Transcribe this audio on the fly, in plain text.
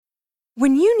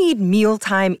When you need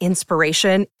mealtime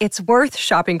inspiration, it's worth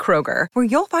shopping Kroger, where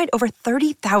you'll find over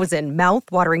 30,000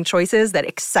 mouth-watering choices that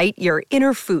excite your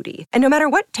inner foodie. And no matter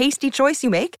what tasty choice you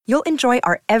make, you'll enjoy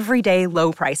our everyday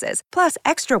low prices, plus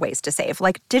extra ways to save,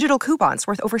 like digital coupons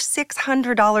worth over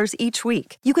 $600 each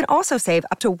week. You can also save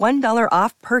up to $1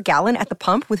 off per gallon at the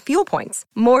pump with fuel points.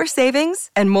 More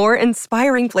savings and more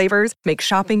inspiring flavors make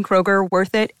shopping Kroger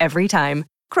worth it every time.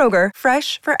 Kroger,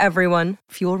 fresh for everyone.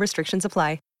 Fuel restrictions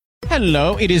apply.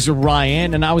 Hello, it is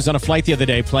Ryan, and I was on a flight the other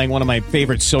day playing one of my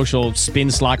favorite social spin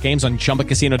slot games on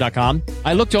ChumbaCasino.com.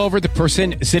 I looked over at the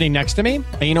person sitting next to me,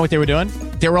 and you know what they were doing?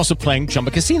 They were also playing Chumba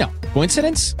Casino.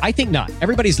 Coincidence? I think not.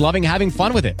 Everybody's loving having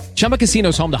fun with it. Chumba Casino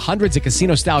is home to hundreds of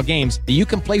casino-style games that you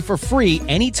can play for free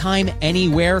anytime,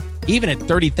 anywhere, even at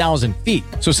 30,000 feet.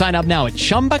 So sign up now at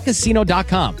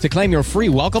ChumbaCasino.com to claim your free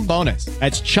welcome bonus.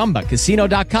 That's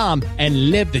ChumbaCasino.com and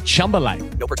live the Chumba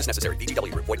life. No purchase necessary.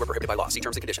 VGW. Void where prohibited by law. See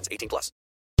terms and conditions. 18+.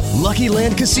 Lucky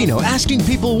Land Casino, asking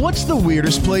people, what's the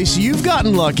weirdest place you've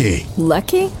gotten lucky?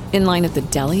 Lucky? In line at the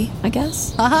deli, I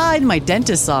guess? Aha, in my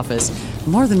dentist's office.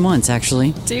 More than once,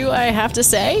 actually. Do I have to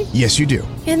say? Yes, you do.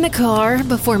 In the car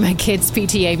before my kids'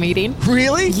 PTA meeting.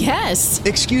 Really? Yes.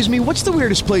 Excuse me, what's the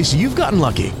weirdest place you've gotten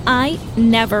lucky? I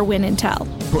never win and tell.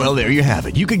 Well, there you have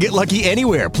it. You can get lucky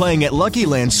anywhere, playing at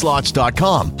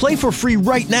LuckyLandSlots.com. Play for free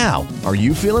right now. Are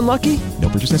you feeling lucky? No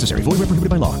purchase necessary. Void where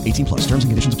prohibited by law. 18+. Terms and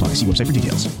conditions apply. See website for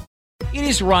details. It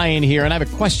is Ryan here, and I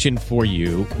have a question for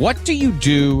you. What do you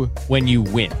do when you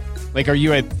win? Like, are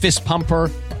you a fist pumper,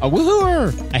 a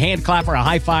woohooer, a hand clapper, a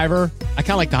high fiver? I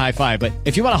kind of like the high five, but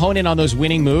if you want to hone in on those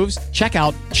winning moves, check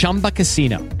out Chumba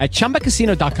Casino. At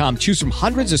ChumbaCasino.com, choose from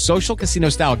hundreds of social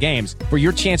casino-style games for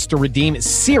your chance to redeem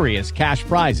serious cash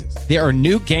prizes. There are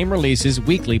new game releases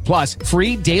weekly, plus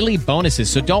free daily bonuses.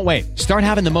 So don't wait. Start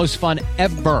having the most fun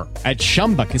ever at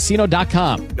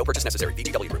ChumbaCasino.com. No purchase necessary.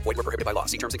 VGW. Void where prohibited by law.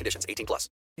 See terms and conditions. 18+.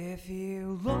 If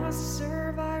you lost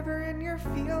Survivor and you're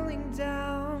feeling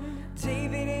down,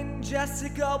 David and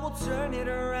Jessica will turn it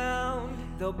around.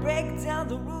 They'll break down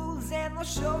the rules and they'll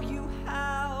show you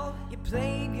how you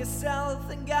played yourself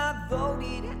and got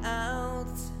voted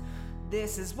out.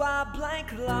 This is why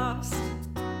blank lost,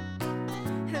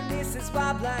 and this is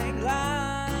why blank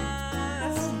lost.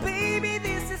 Oh, baby,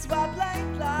 this is why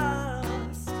blank lost.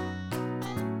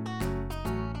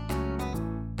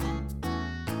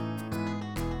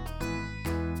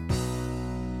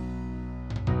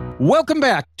 Welcome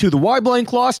back to the Why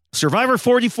Blank Lost Survivor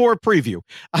 44 preview.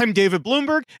 I'm David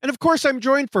Bloomberg, and of course I'm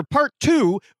joined for part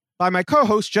 2 by my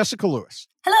co-host Jessica Lewis.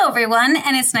 Hello, everyone,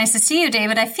 and it's nice to see you,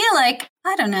 David. I feel like,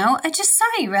 I don't know, I just saw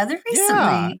you rather recently.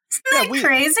 Yeah. Isn't that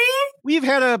crazy? We've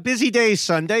had a busy day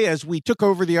Sunday as we took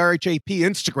over the RHAP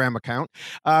Instagram account.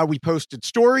 We posted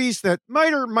stories that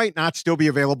might or might not still be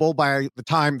available by the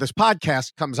time this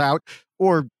podcast comes out,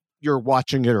 or you're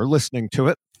watching it or listening to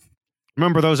it.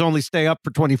 Remember, those only stay up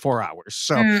for 24 hours,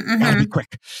 so gotta be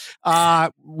quick.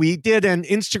 We did an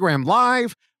Instagram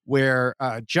Live where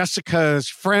Jessica's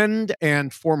friend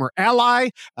and former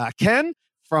ally, Ken,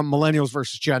 from Millennials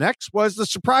vs. Gen X, was the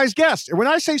surprise guest. And when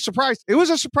I say surprise, it was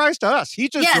a surprise to us. He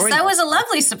just Yes, that was a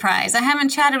lovely surprise. I haven't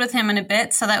chatted with him in a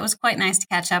bit, so that was quite nice to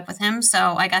catch up with him.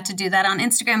 So I got to do that on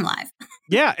Instagram Live.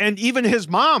 Yeah, and even his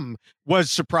mom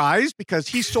was surprised because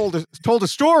he told a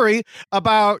story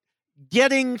about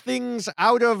getting things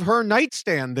out of her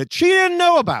nightstand that she didn't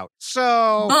know about.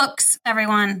 So books,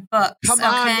 everyone, books. Come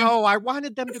on, no, I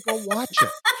wanted them to go watch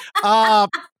it.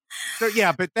 So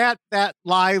yeah, but that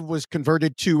live was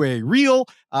converted to a reel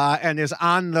and is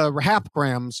on the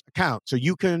Hapgrams account. So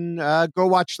you can go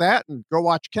watch that and go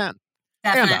watch Ken.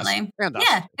 Definitely. And us.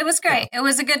 Yeah, it was great. Yeah. It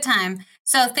was a good time.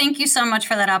 So thank you so much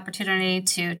for that opportunity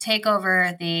to take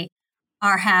over the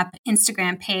RHAP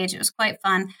Instagram page. It was quite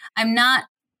fun. I'm not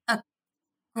a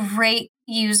great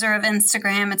user of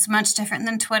Instagram. It's much different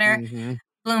than Twitter. Mm-hmm.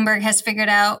 Bloomberg has figured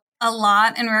out a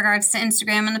lot in regards to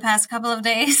Instagram in the past couple of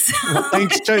days. Well,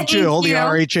 thanks to Jill, the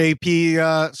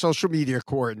RHAP social media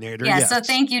coordinator. Yeah, yes. So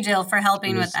thank you, Jill, for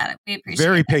helping with that. We appreciate it.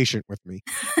 Very patient with me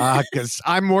because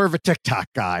I'm more of a TikTok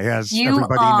guy, as you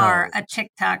everybody are knows. a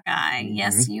TikTok guy. Mm-hmm.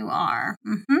 Yes, you are.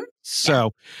 Mm-hmm.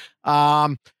 So,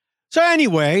 So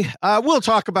anyway, we'll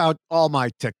talk about all my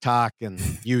TikTok and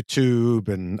YouTube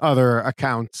and other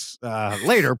accounts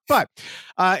later. But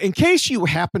in case you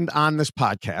happened on this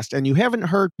podcast and you haven't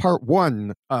heard part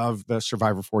 1 of the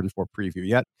Survivor 44 preview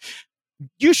yet,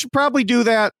 you should probably do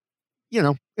that,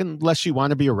 unless you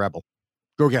want to be a rebel.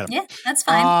 Go get them. Yeah, that's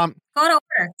fine. Go to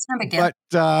order. It's no big deal.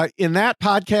 But in that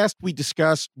podcast, we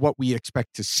discussed what we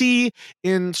expect to see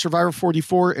in Survivor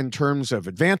 44 in terms of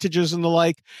advantages and the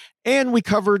like. And we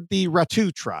covered the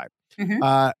Ratu tribe.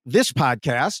 This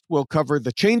podcast will cover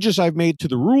the changes I've made to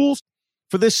the rules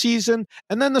for this season,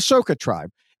 and then the Soka tribe,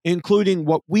 including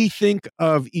what we think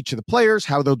of each of the players,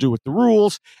 how they'll do with the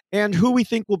rules, and who we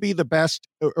think will be the best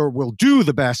or will do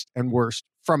the best and worst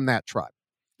from that tribe.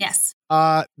 Yes.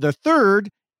 The third,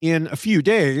 in a few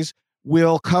days,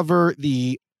 will cover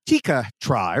the Tika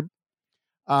tribe,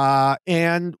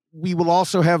 and we will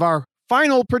also have our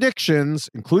final predictions,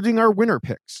 including our winner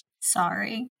picks.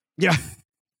 Sorry. Yeah.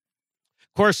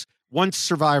 Of course, once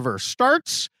Survivor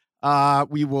starts,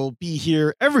 we will be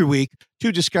here every week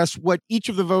to discuss what each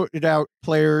of the voted out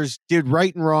players did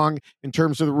right and wrong in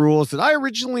terms of the rules that I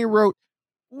originally wrote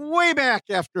way back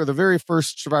after the very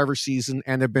first Survivor season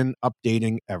and have been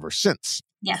updating ever since.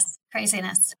 Yes.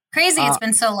 Craziness. Crazy. It's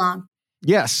been so long.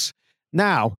 Yes.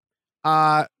 Now,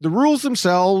 the rules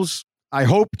themselves, I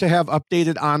hope to have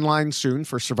updated online soon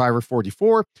for Survivor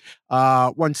 44.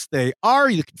 Once they are,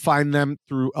 you can find them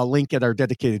through a link at our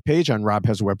dedicated page on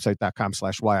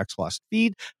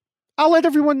robhasawebsite.com/yxlostfeed. I'll let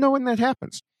everyone know when that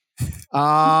happens.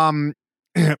 Part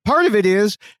of it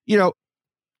is,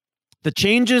 the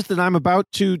changes that I'm about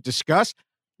to discuss.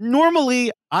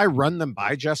 Normally, I run them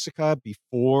by Jessica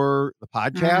before the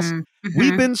podcast. Mm-hmm.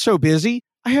 We've been so busy,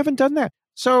 I haven't done that.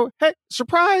 So, hey,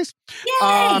 surprise.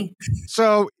 Yay!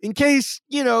 So in case,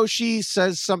 she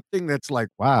says something that's like,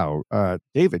 wow,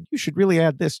 David, you should really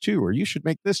add this too, or you should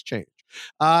make this change.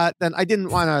 Then I didn't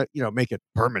want to, make it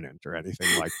permanent or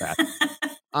anything like that.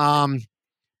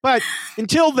 But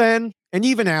until then, and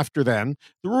even after then,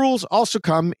 the rules also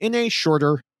come in a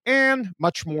shorter and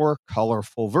much more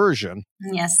colorful version.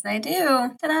 Yes, they do.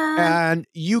 Ta-da! And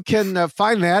you can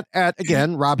find that at,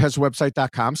 again,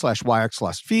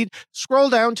 robhasawebsite.com/yxlostfeed. Scroll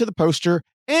down to the poster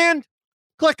and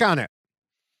click on it.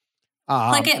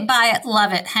 Click it, buy it,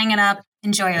 love it, hang it up,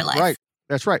 enjoy your life. Right.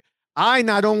 That's right. I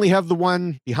not only have the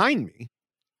one behind me,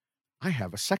 I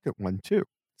have a second one too.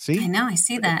 See? I know, I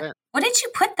see that. What did you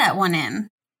put that one in?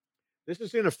 This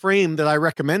is in a frame that I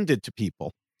recommended to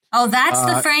people. Oh, that's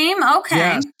the frame?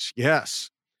 Okay. Yes.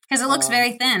 Because it looks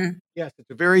very thin. Yes, it's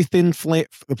a very thin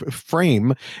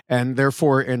frame, and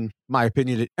therefore, in my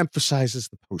opinion, it emphasizes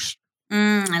the poster.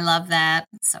 I love that.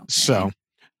 It's so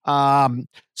pretty.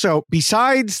 So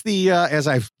besides the, as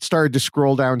I've started to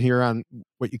scroll down here on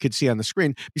what you can see on the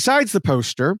screen, besides the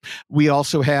poster, we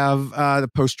also have the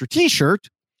poster T-shirt,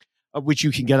 which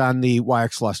you can get on the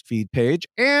YX Lost feed page,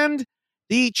 and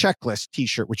the checklist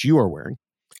T-shirt, which you are wearing.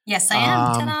 Yes, I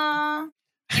am. Ta-da!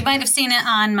 You might have seen it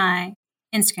on my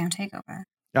Instagram takeover.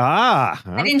 Okay.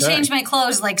 I didn't change my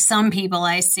clothes like some people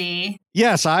I see.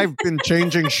 Yes, I've been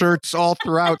changing shirts all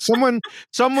throughout. Someone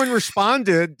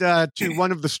responded to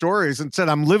one of the stories and said,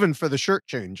 I'm living for the shirt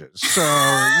changes. So,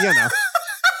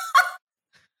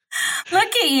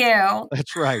 Look at you.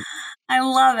 That's right. I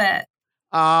love it.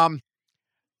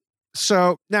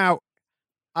 So now,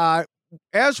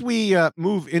 as we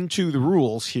move into the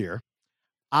rules here,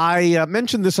 I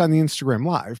mentioned this on the Instagram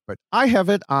Live, but I have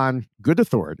it on good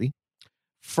authority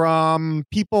from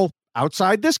people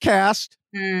outside this cast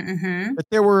that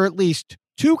there were at least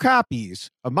 2 copies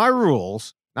of my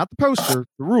rules, not the poster,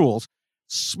 the rules,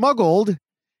 smuggled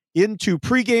into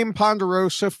pregame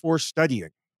Ponderosa for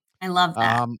studying. I love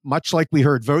that. Much like we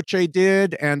heard Voce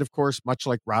did, and of course, much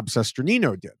like Rob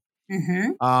Sesternino did.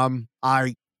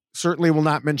 I certainly will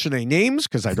not mention any names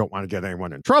because I don't want to get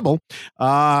anyone in trouble.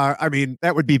 I mean,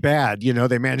 that would be bad.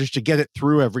 They managed to get it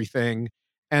through everything,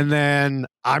 and then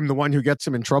I'm the one who gets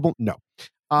them in trouble. No.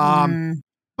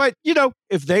 But,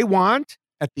 if they want,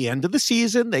 at the end of the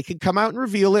season, they can come out and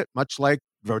reveal it, much like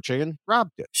Voce and Rob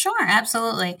did. Sure,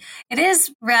 absolutely. It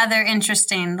is rather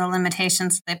interesting, the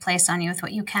limitations they place on you with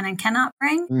what you can and cannot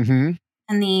bring,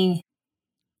 and the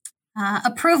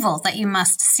approval that you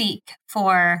must seek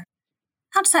for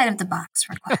outside of the box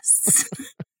requests.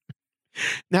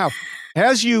 Now,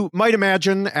 as you might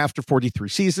imagine, after 43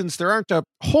 seasons, there aren't a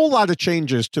whole lot of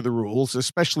changes to the rules,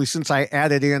 especially since I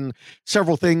added in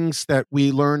several things that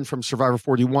we learned from Survivor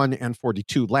 41 and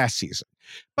 42 last season.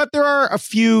 But there are a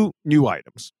few new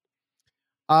items.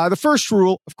 The first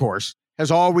rule, of course,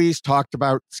 has always talked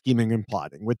about scheming and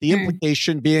plotting, with the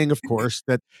implication being, of course,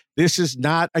 that this is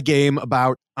not a game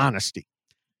about honesty.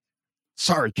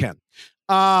 Sorry, Ken.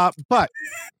 But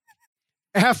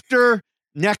after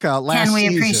NECA last season...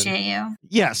 Can we appreciate you?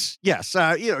 Yes.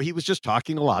 He was just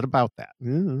talking a lot about that.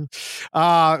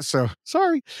 So,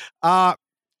 sorry.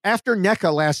 After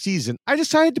NECA last season, I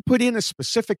decided to put in a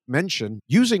specific mention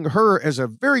using her as a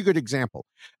very good example.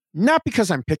 Not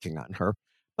because I'm picking on her,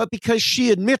 but because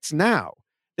she admits now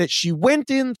that she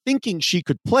went in thinking she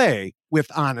could play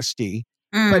with honesty,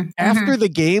 but after the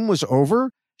game was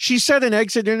over, she said in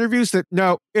exit interviews that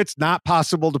no, it's not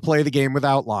possible to play the game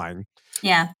without lying.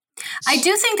 Yeah. I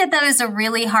do think that is a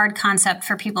really hard concept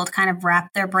for people to kind of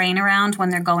wrap their brain around when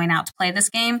they're going out to play this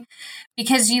game,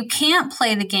 because you can't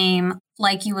play the game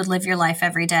like you would live your life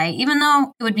every day, even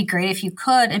though it would be great if you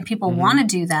could and people want to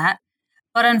do that.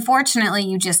 But unfortunately,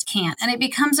 you just can't. And it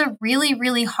becomes a really,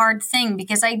 really hard thing,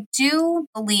 because I do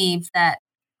believe that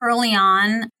early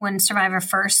on when Survivor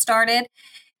first started,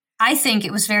 I think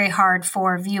it was very hard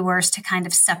for viewers to kind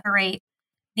of separate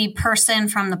the person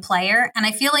from the player. And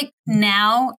I feel like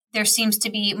now there seems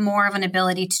to be more of an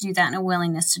ability to do that and a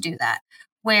willingness to do that,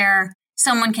 where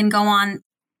someone can go on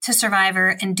to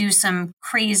Survivor and do some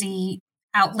crazy,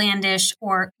 outlandish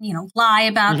or, lie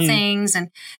about things and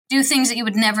do things that you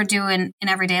would never do in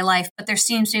everyday life. But there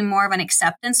seems to be more of an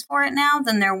acceptance for it now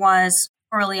than there was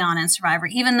early on in Survivor,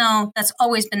 even though that's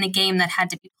always been the game that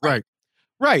had to be played.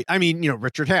 Right. I mean,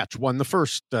 Richard Hatch won the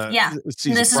first season.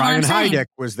 This is Brian what I'm saying. Heideck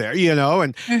was there,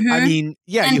 and I mean,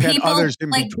 and you had others in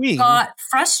between. Got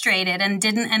frustrated and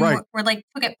didn't, and were like,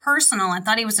 took it personal and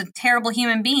thought he was a terrible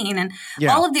human being, and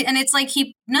all of the, and it's like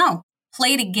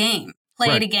played a game,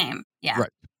 a game. Yeah. Right.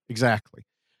 Exactly.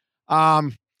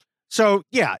 So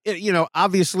yeah,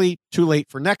 obviously too late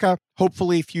for NECA.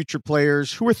 Hopefully future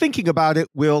players who are thinking about it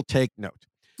will take note.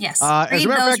 Yes. As a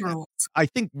matter of fact, rules. I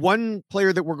think one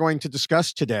player that we're going to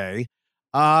discuss today,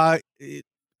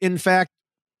 in fact,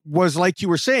 was like you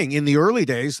were saying in the early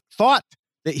days, thought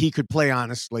that he could play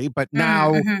honestly, but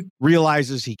now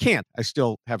realizes he can't. I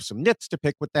still have some nits to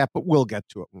pick with that, but we'll get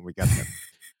to it when we get there.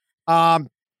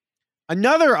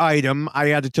 Another item I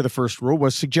added to the first rule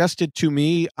was suggested to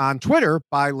me on Twitter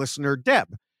by listener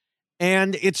Deb,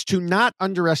 and it's to not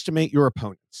underestimate your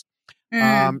opponents.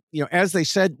 As they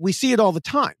said, we see it all the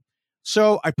time.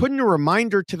 So I put in a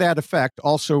reminder to that effect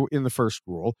also in the first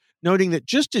rule, noting that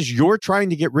just as you're trying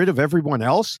to get rid of everyone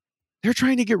else, they're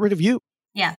trying to get rid of you.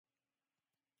 Yeah.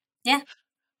 Yeah.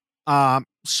 And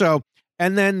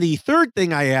then the third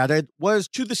thing I added was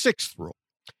to the sixth rule.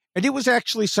 And it was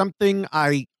actually something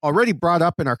I already brought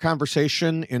up in our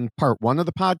conversation in part 1 of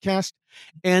the podcast.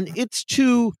 And it's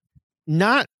to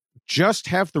not just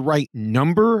have the right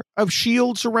number of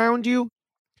shields around you,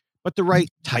 but the right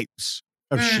types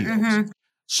of shields.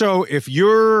 So if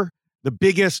you're the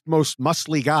biggest, most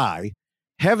muscly guy,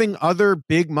 having other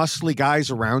big, muscly guys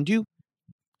around you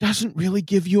doesn't really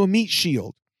give you a meat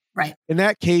shield. Right. In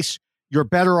that case, you're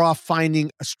better off finding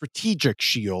a strategic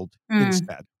shield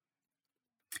instead.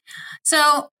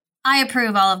 So I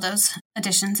approve all of those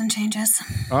additions and changes.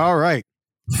 All right.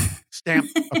 Stamp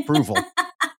approval.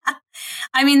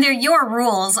 I mean, they're your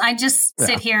rules. I just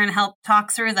sit here and help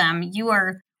talk through them. You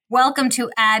are welcome to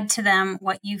add to them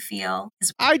what you feel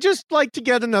is. I just like to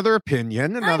get another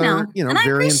opinion, another,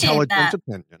 very intelligent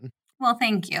opinion. Well,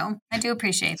 thank you. I do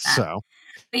appreciate that. So,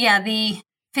 but yeah, the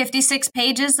 56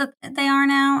 pages that they are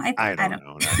now, I don't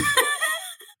know.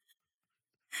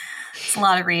 It's a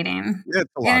lot of reading. You're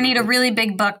going to need a really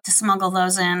big book to smuggle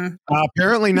those in.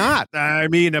 Apparently not. I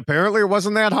mean, apparently it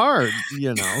wasn't that hard,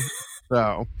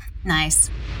 So nice.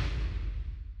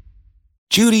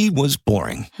 Judy was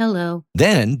boring. Hello.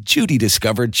 Then Judy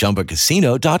discovered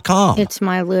ChumbaCasino.com. It's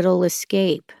my little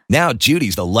escape. Now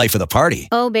Judy's the life of the party.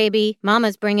 Oh, baby,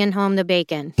 mama's bringing home the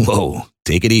bacon. Whoa,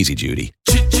 take it easy, Judy.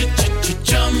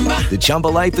 The Chumba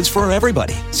life is for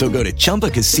everybody. So go to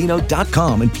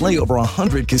ChumbaCasino.com and play over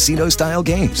 100 casino-style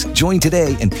games. Join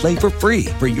today and play for free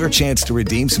for your chance to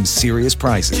redeem some serious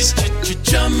prizes.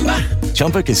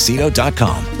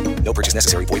 ChumbaCasino.com. No purchase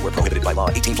necessary. Void where prohibited by law.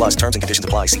 18+ terms and conditions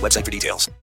apply. See website for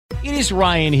details. It is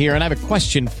Ryan here, and I have a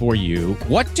question for you.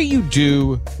 What do you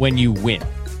do when you win?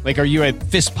 Like, are you a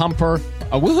fist pumper,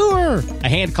 a woohooer, a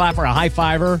hand clapper, a high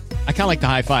fiver? I kind of like the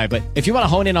high five, but if you want to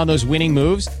hone in on those winning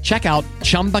moves, check out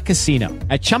Chumba Casino.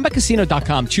 At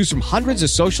ChumbaCasino.com, choose from hundreds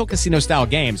of social casino-style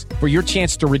games for your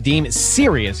chance to redeem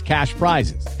serious cash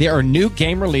prizes. There are new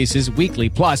game releases weekly,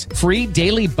 plus free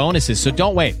daily bonuses. So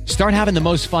don't wait. Start having the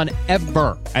most fun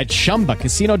ever at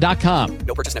ChumbaCasino.com.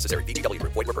 No purchase necessary. VGW.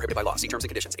 Void where prohibited by law. See terms and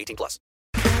conditions. 18+.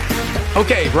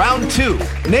 Okay, round 2.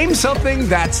 Name something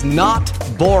that's not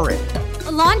boring.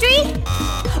 A laundry?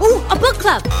 Ooh, a book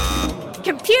club.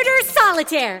 Computer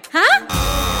solitaire, huh?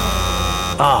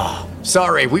 Ah,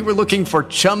 sorry, we were looking for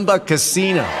Chumba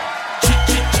Casino.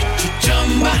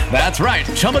 That's right,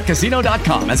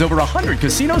 ChumbaCasino.com has over 100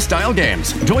 casino-style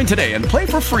games. Join today and play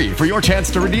for free for your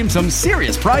chance to redeem some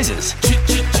serious prizes.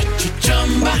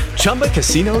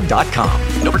 ChumbaCasino.com.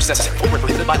 No purchase necessary. Void where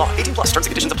prohibited by law. 18+ terms and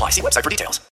conditions apply. See website for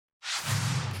details.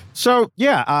 So,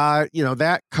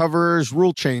 that covers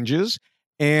rule changes,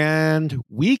 and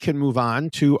we can move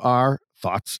on to our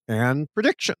thoughts and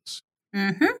predictions.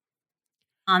 Mm-hmm.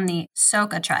 On the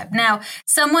Soka tribe. Now,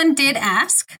 someone did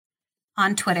ask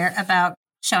on Twitter about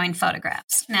showing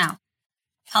photographs. Now,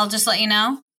 I'll just let you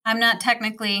know, I'm not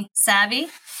technically savvy.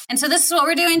 And so this is what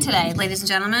we're doing today, ladies and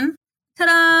gentlemen.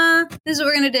 Ta-da! This is what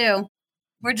we're going to do.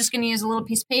 We're just going to use a little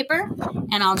piece of paper,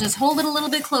 and I'll just hold it a little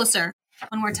bit closer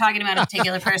when we're talking about a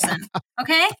particular person.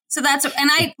 Okay? So that's, and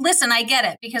I get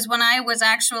it, because when I was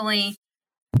actually,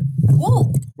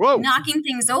 knocking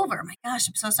things over, my gosh,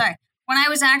 I'm so sorry. When I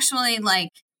was actually like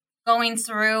going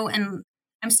through, and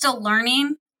I'm still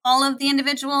learning all of the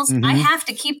individuals, I have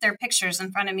to keep their pictures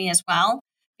in front of me as well,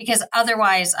 because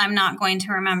otherwise I'm not going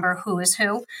to remember who is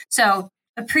who. So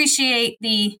appreciate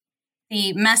the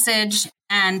message,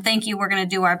 and thank you. We're going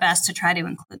to do our best to try to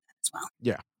include that as well.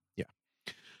 Yeah.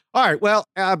 All right. Well,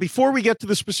 before we get to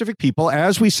the specific people,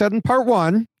 as we said in part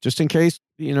 1, just in case,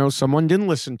 someone didn't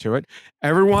listen to it,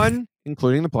 everyone,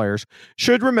 including the players,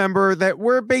 should remember that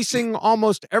we're basing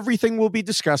almost everything we'll be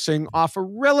discussing off a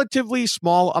relatively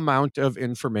small amount of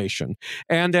information.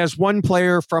 And as one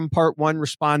player from part 1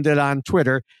 responded on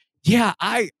Twitter, yeah,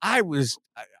 I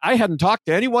hadn't talked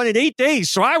to anyone in 8 days,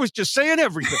 so I was just saying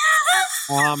everything.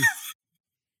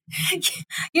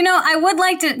 I would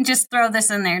like to just throw this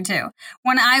in there too.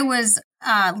 When I was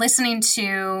listening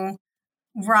to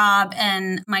Rob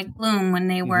and Mike Bloom when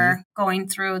they were going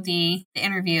through the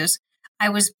interviews, I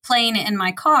was playing it in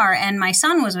my car, and my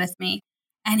son was with me,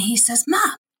 and he says,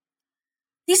 "Mom,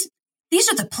 these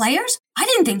are the players? I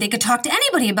didn't think they could talk to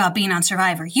anybody about being on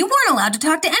Survivor. You weren't allowed to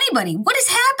talk to anybody. What is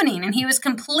happening?" And he was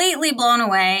completely blown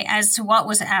away as to what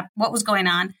was going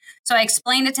on. So I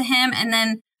explained it to him, and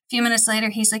then a few minutes later,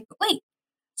 he's like, "Wait,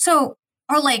 so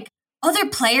are like other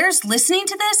players listening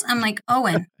to this?" I'm like,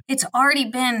 "Owen, it's already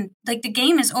been, like, the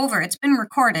game is over. It's been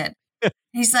recorded."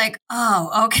 He's like,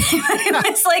 "Oh, okay." It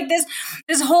was like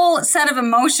this whole set of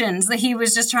emotions that he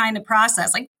was just trying to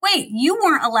process. Like, wait, you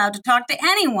weren't allowed to talk to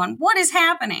anyone. What is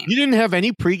happening? You didn't have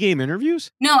any pregame interviews?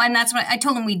 No, and that's what I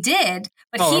told him we did,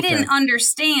 but he didn't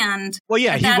understand. Well,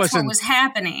 yeah, that's what was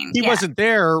happening. He wasn't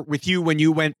there with you when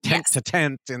you went tent to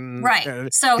tent, and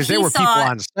right. So because there were people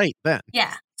on site then.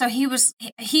 Yeah. So he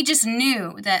just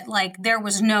knew that, like, there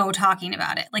was no talking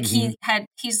about it. Like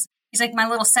he's like, my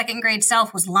little second grade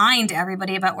self was lying to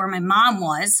everybody about where my mom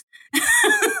was.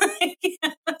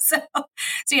 So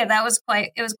yeah, it was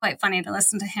quite funny to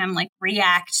listen to him like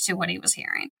react to what he was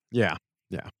hearing. Yeah.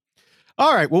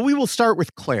 All right. Well, we will start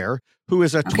with Claire, who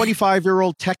is a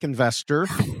 25-year-old tech investor,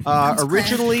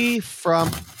 originally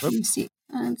from. Let me see.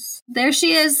 There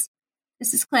she is.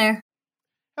 This is Claire.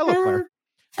 Hello, Claire.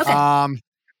 Okay.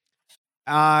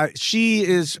 She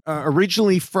is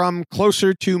originally from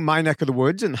closer to my neck of the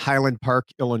woods in Highland Park,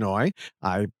 Illinois.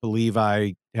 I believe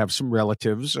I have some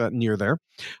relatives near there,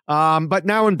 but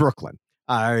now in Brooklyn.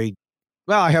 I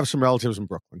have some relatives in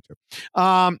Brooklyn too.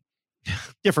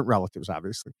 Different relatives,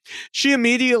 obviously. She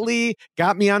immediately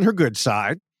got me on her good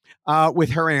side with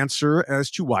her answer as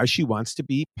to why she wants to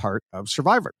be part of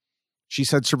Survivor. She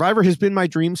said, "Survivor has been my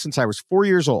dream since I was 4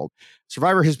 years old.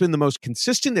 Survivor has been the most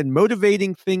consistent and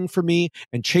motivating thing for me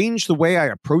and changed the way I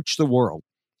approach the world.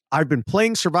 I've been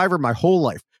playing Survivor my whole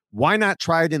life. Why not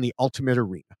try it in the ultimate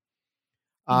arena?"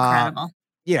 Incredible.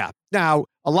 Yeah. Now,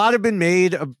 a lot have been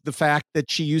made of the fact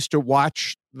that she used to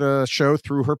watch the show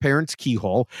through her parents'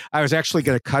 keyhole. I was actually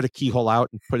going to cut a keyhole out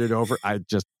and put it over. I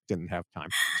just didn't have time.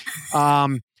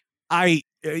 I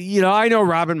know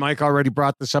Rob and Mike already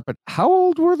brought this up, but how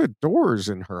old were the doors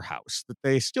in her house that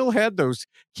they still had those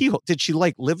keyholes? Did she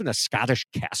live in a Scottish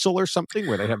castle or something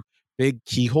where they have big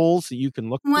keyholes that you can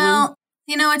look through? Well,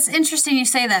 it's interesting you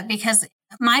say that, because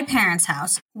my parents'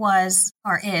 house is,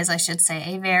 I should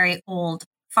say, a very old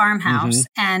farmhouse,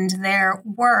 and there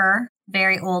were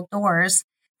very old doors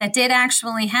that did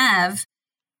actually have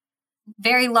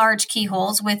very large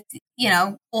keyholes with,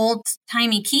 old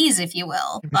timey keys, if you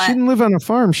will. But she didn't live on a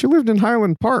farm. She lived in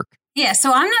Highland Park. Yeah.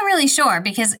 So I'm not really sure,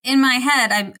 because in my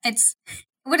head,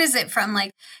 what is it from,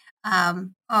 like,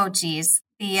 oh geez.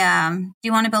 Do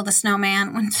you want to build a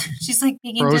snowman? When she's like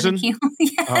peeking through the keyhole.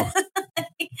 Yes. Oh.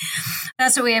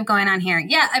 That's what we have going on here.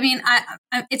 Yeah. I mean,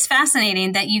 it's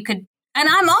fascinating that you could, and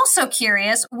I'm also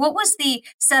curious, what was the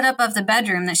setup of the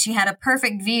bedroom that she had a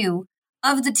perfect view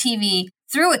of the TV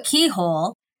through a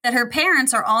keyhole, that her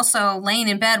parents are also laying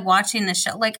in bed watching the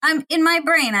show? Like, I'm in my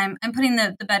brain, I'm putting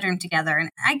the bedroom together, and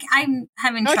I'm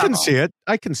having trouble.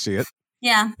 I can see it.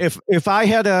 Yeah. If I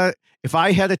had a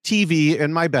TV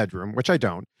in my bedroom, which I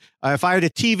don't, if I had a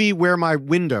TV where my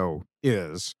window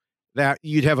is, that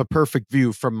you'd have a perfect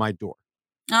view from my door.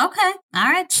 Okay. All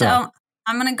right. So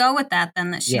I'm going to go with that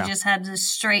then, that she just had this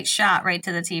straight shot right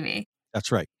to the TV.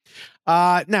 That's right.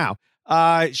 Now,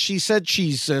 She said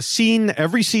she's seen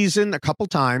every season a couple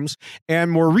times,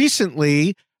 and more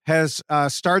recently has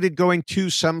started going to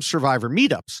some Survivor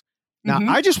meetups. Now,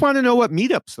 I just want to know what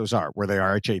meetups those are. Were they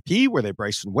RHAP? Were they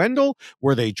Bryson Wendell?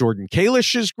 Were they Jordan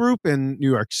Kalish's group in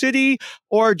New York City?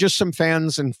 Or just some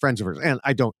fans and friends of hers? And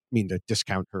I don't mean to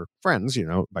discount her friends,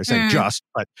 by saying just,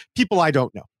 but people I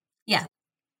don't know. Yeah.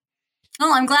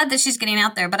 Well, I'm glad that she's getting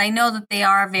out there, but I know that they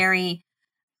are very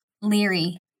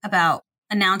leery about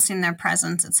announcing their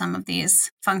presence at some of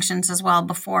these functions as well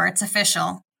before it's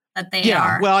official that they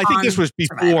are. Well, I think this was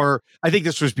Survivor. before. I think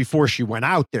this was before she went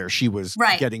out there. She was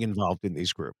getting involved in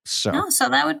these groups. So, so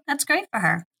that's great for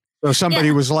her. So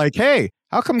somebody was like, "Hey,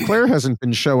 how come Claire hasn't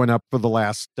been showing up for the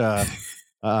last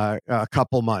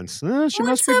couple months? She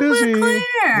must be busy." With Claire?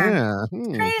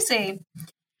 Yeah, Crazy.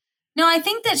 No, I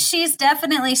think that she's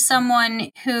definitely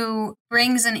someone who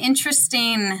brings an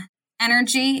interesting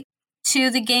energy to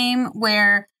the game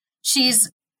where she's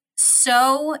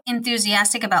so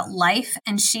enthusiastic about life,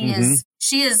 and she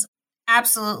is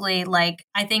absolutely, like,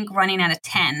 I think running at a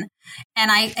 10.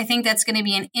 And I think that's going to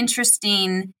be an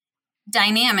interesting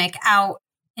dynamic out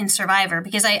in Survivor,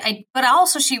 because but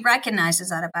also she recognizes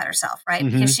that about herself, right?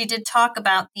 Because she did talk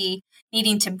about the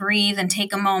needing to breathe and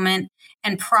take a moment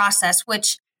and process,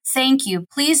 which, thank you.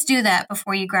 Please do that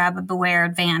before you grab a Beware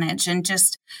Advantage and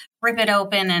just rip it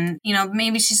open. And,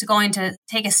 maybe she's going to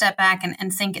take a step back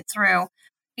and think it through.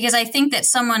 Because I think that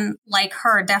someone like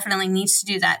her definitely needs to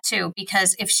do that too.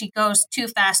 Because if she goes too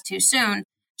fast, too soon,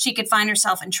 she could find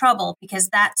herself in trouble, because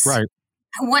that's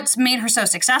what's made her so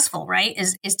successful, right?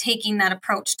 Is taking that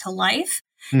approach to life.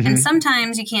 And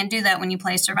sometimes you can't do that when you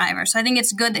play Survivor. So I think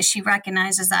it's good that she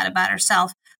recognizes that about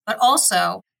herself, but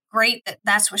also great that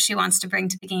that's what she wants to bring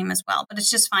to the game as well. But it's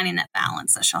just finding that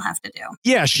balance that she'll have to do.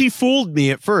 Yeah, she fooled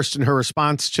me at first in her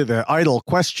response to the idol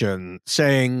question,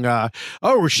 saying,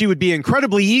 she would be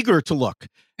incredibly eager to look.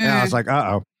 And I was like,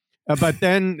 uh-oh. But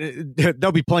then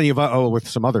there'll be plenty of uh-oh with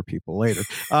some other people later.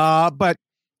 But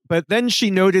then she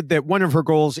noted that one of her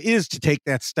goals is to take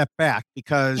that step back,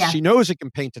 because she knows it can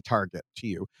paint a target to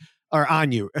you or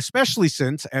on you, especially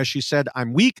since, as she said,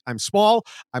 I'm weak, I'm small,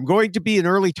 I'm going to be an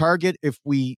early target if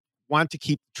we want to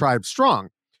keep the tribe strong.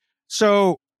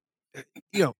 So,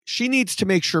 she needs to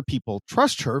make sure people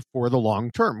trust her for the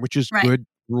long term, which is good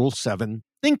Rule 7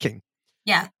 thinking.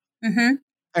 Yeah.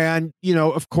 And,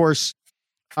 of course,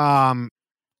 like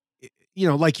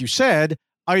you said,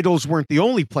 idols weren't the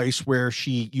only place where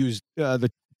she used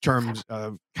the terms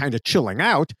of kind of chilling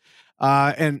out.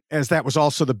 And as that was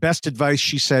also the best advice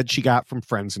she said she got from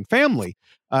friends and family,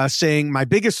 saying, my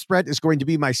biggest threat is going to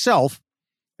be myself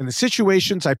and the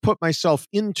situations I put myself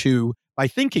into by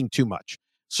thinking too much.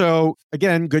 So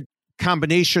again, good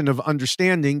combination of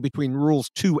understanding between rules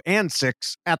 2 and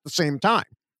 6 at the same time.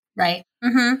 Right.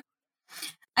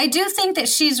 I do think that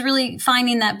she's really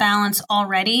finding that balance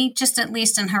already, just at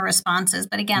least in her responses.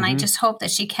 But again, I just hope that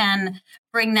she can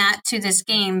bring that to this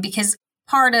game, because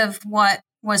part of what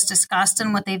was discussed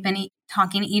and what they've been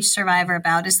talking to each survivor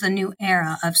about is the new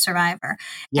era of Survivor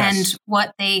and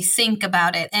what they think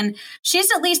about it. And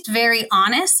she's at least very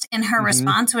honest in her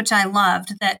response, which I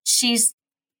loved, that she's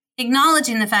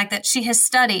acknowledging the fact that she has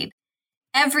studied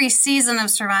every season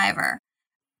of Survivor.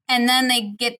 And then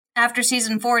they get after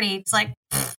season 40, it's like,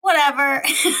 whatever,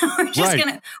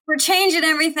 we're changing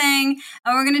everything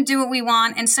and we're going to do what we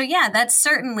want. And so, yeah, that's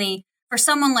certainly for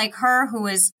someone like her who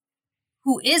is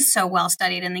so well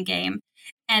studied in the game.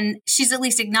 And she's at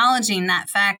least acknowledging that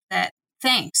fact that,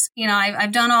 thanks,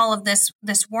 I've done all of this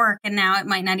work and now it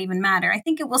might not even matter. I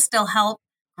think it will still help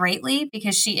greatly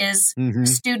because she is a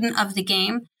student of the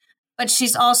game, but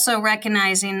she's also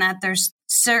recognizing that there's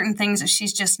certain things that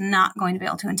she's just not going to be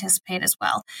able to anticipate as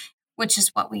well, which is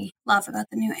what we love about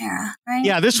the new era, right?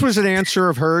 Yeah, this was an answer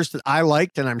of hers that I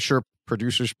liked, and I'm sure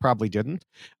producers probably didn't,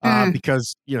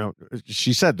 because,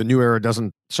 she said the new era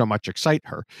doesn't so much excite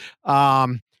her.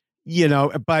 But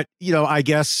I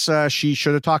guess she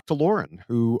should have talked to Lauren,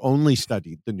 who only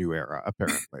studied the new era,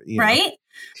 apparently. Right?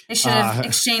 They should have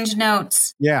exchanged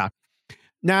notes. Yeah.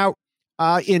 Now,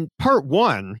 in part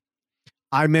 1,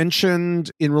 I mentioned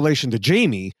in relation to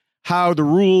Jamie how the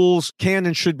rules can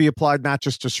and should be applied not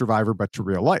just to Survivor, but to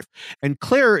real life. And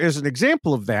Claire is an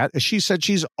example of that. As she said,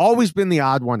 she's always been the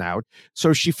odd one out.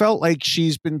 So she felt like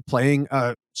she's been playing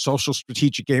a social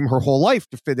strategic game her whole life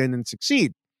to fit in and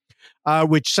succeed,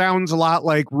 which sounds a lot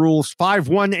like rules 5,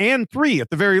 1, and 3 at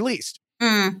the very least.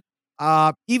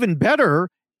 Even better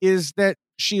is that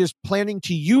she is planning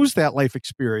to use that life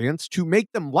experience to make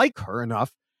them like her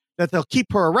enough that they'll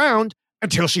keep her around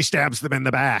until she stabs them in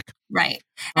the back. Right.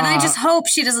 And I just hope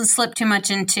she doesn't slip too much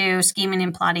into scheming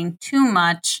and plotting too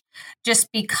much, just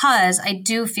because I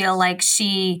do feel like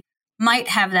she might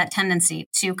have that tendency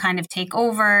to kind of take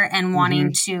over and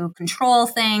wanting to control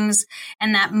things.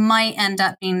 And that might end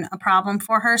up being a problem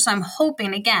for her. So I'm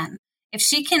hoping, again, if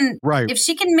she can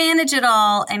manage it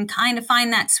all and kind of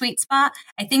find that sweet spot,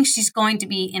 I think she's going to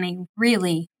be in a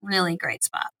really, really great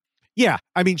spot. Yeah.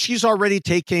 I mean, she's already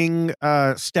taking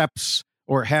steps,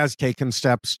 or has taken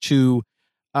steps to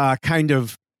kind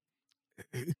of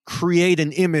create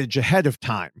an image ahead of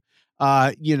time.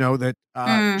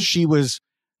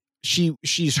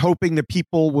 She's hoping that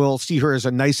people will see her as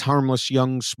a nice, harmless,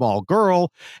 young, small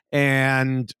girl,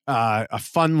 and a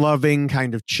fun-loving,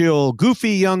 kind of chill,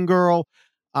 goofy young girl.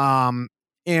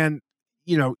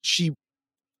 She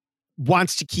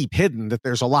wants to keep hidden that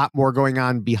there's a lot more going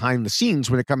on behind the scenes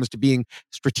when it comes to being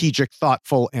strategic,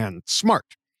 thoughtful, and smart.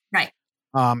 Right.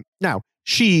 Now,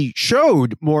 she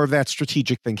showed more of that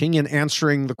strategic thinking in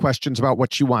answering the questions about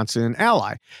what she wants in an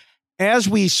ally. As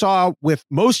we saw with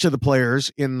most of the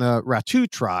players in the Ratu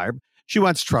tribe, she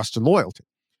wants trust and loyalty.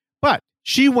 But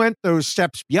she went those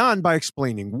steps beyond by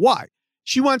explaining why.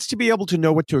 She wants to be able to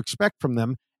know what to expect from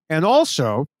them. And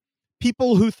also,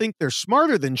 people who think they're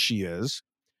smarter than she is,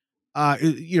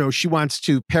 she wants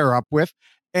to pair up with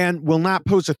and will not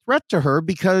pose a threat to her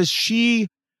because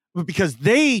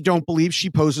they don't believe she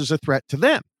poses a threat to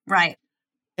them. Right.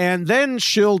 And then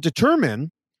she'll determine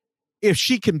if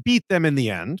she can beat them in the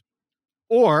end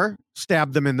or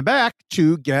stab them in the back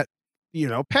to get,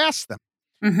 past them.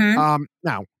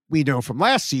 Now, we know from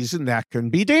last season that can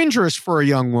be dangerous for a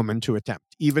young woman to attempt,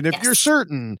 even if you're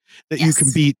certain that you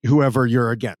can beat whoever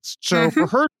you're against. So for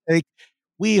her sake,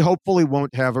 we hopefully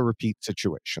won't have a repeat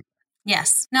situation.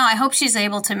 Yes. No, I hope she's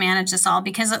able to manage this all,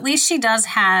 because at least she has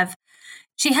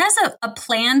a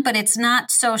plan, but it's not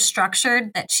so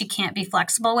structured that she can't be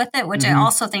flexible with it, which I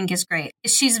also think is great.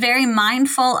 She's very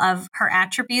mindful of her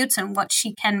attributes and what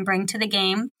she can bring to the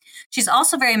game. She's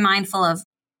also very mindful of,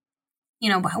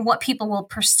 what people will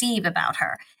perceive about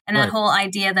her. And that whole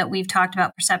idea that we've talked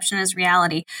about, perception is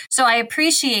reality. So I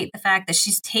appreciate the fact that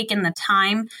she's taken the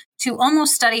time to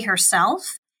almost study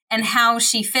herself and how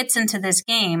she fits into this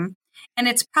game. And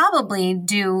it's probably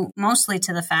due mostly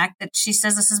to the fact that she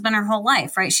says this has been her whole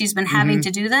life, right? She's been having to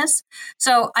do this.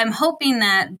 So I'm hoping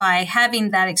that by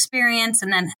having that experience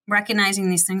and then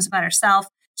recognizing these things about herself,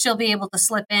 she'll be able to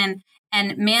slip in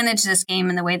and manage this game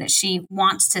in the way that she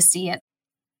wants to see it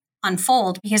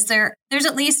unfold. Because there's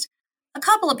at least a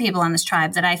couple of people on this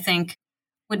tribe that I think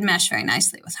would mesh very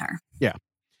nicely with her. Yeah.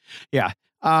 Yeah.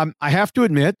 I have to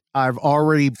admit, I've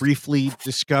already briefly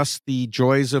discussed the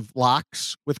joys of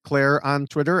locks with Claire on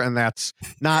Twitter, and that's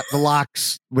not the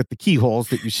locks with the keyholes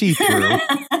that you see through,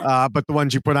 but the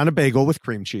ones you put on a bagel with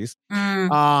cream cheese.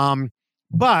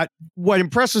 But what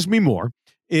impresses me more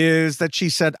is that she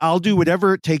said, I'll do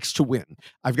whatever it takes to win.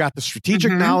 I've got the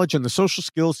strategic knowledge and the social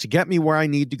skills to get me where I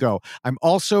need to go. I'm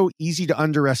also easy to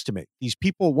underestimate. These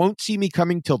people won't see me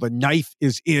coming till the knife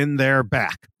is in their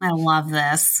back. I love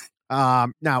this.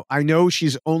 Now, I know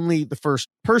she's only the first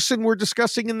person we're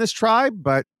discussing in this tribe,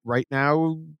 but right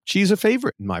now she's a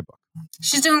favorite in my book.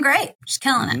 She's doing great. She's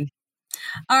killing it.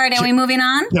 All right, are we moving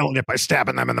on? Killing it by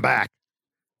stabbing them in the back.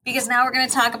 Because now we're going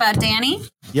to talk about Danny.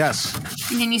 Yes.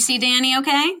 Can you see Danny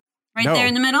okay? Right No. there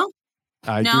in the middle?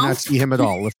 I do not see him at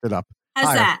all. Lift it up. How's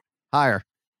Higher. that? Higher.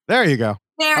 There you go.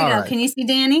 There we All go. right. Can you see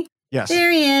Danny? Yes.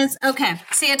 There he is. Okay.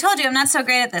 See, I told you I'm not so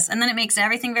great at this. And then it makes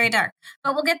everything very dark.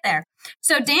 But we'll get there.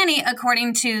 So Danny,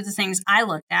 according to the things I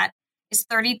looked at, is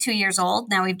 32 years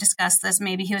old. Now, we've discussed this.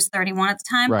 Maybe he was 31 at the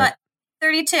time, but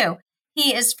 32.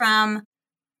 He is from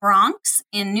Bronx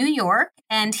in New York,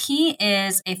 and he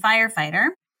is a firefighter.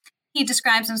 He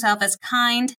describes himself as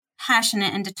kind,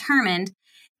 passionate, and determined.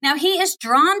 Now, he is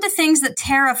drawn to things that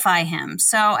terrify him.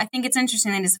 So I think it's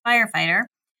interesting that he's a firefighter.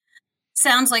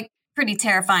 Sounds like pretty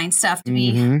terrifying stuff to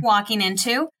be walking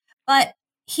into. But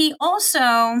he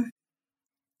also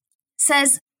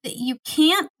says that you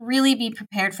can't really be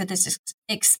prepared for this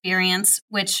experience,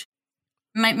 which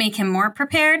might make him more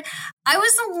prepared. I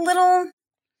was a little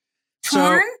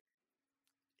torn.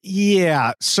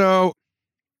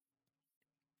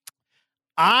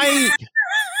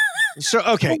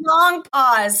 Okay. Long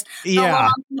pause. Yeah.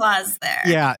 Long pause there.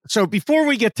 Yeah. So before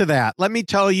we get to that, let me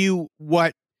tell you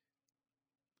what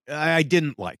I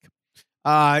didn't like.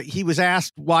 He was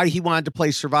asked why he wanted to play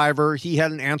Survivor. He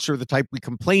had an answer of the type we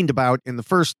complained about in the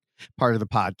first part of the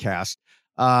podcast,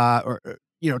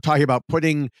 talking about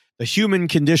putting the human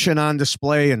condition on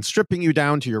display and stripping you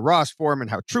down to your rawest form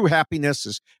and how true happiness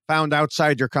is found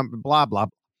outside your company, blah, blah,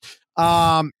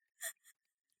 blah.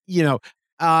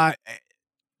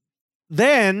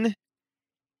 then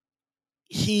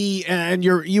and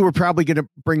you were probably going to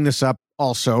bring this up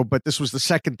also, but this was the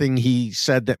second thing he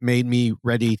said that made me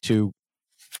ready to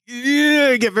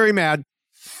get very mad,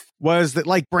 was that,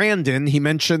 like Brandon, he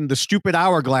mentioned the stupid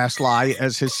hourglass lie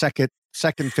as his second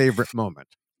favorite moment.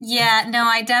 Yeah, no,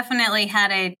 I definitely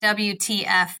had a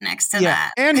WTF next to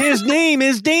that. And his name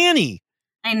is Danny.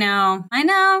 I know.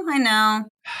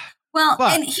 Well,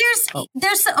 but, and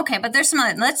there's some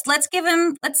other. Let's give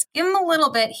him a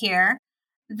little bit here.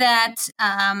 That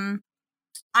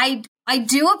I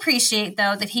do appreciate,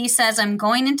 though, that he says, I'm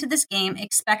going into this game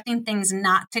expecting things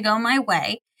not to go my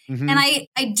way. Mm-hmm. And I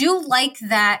do like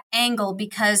that angle,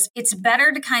 because it's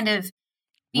better to kind of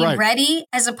be ready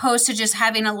as opposed to just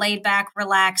having a laid back,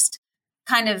 relaxed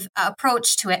kind of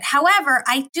approach to it. However,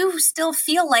 I do still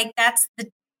feel like that's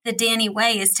the Danny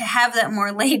way, is to have that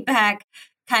more laid back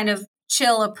kind of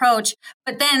chill approach.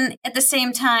 But then at the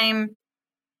same time,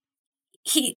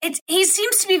 he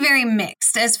seems to be very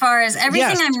mixed as far as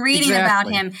everything I'm reading about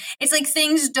him. It's like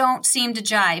things don't seem to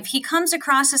jive. He comes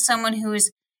across as someone who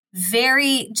is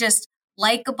very just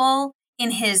likable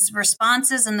in his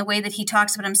responses and the way that he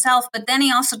talks about himself. But then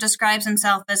he also describes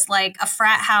himself as like a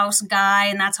frat house guy,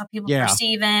 and that's how people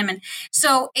perceive him. And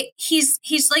so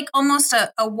he's like almost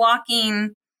a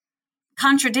walking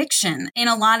contradiction in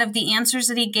a lot of the answers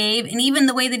that he gave, and even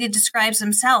the way that he describes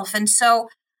himself. And so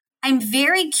I'm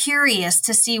very curious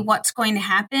to see what's going to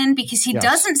happen, because he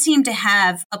doesn't seem to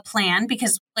have a plan,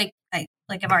 because like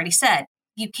I've already said,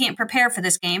 you can't prepare for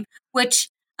this game, which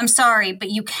I'm sorry, but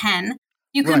you can.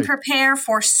 You can prepare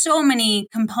for so many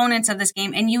components of this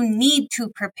game, and you need to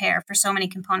prepare for so many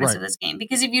components of this game,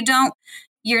 because if you don't,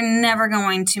 you're never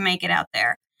going to make it out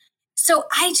there. So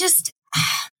I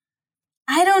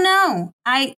don't know.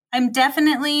 I'm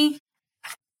definitely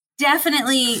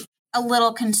a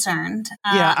little concerned.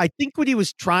 I think what he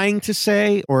was trying to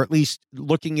say, or at least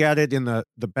looking at it in the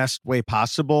best way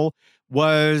possible,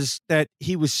 was that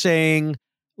he was saying,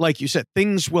 like you said,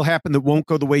 things will happen that won't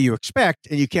go the way you expect,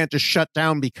 and you can't just shut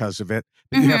down because of it,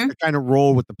 but you have to kind of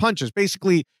roll with the punches.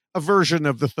 Basically, a version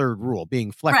of the third rule,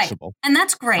 being flexible. Right. And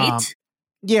that's great.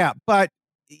 But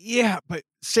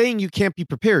saying you can't be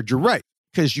prepared, you're right,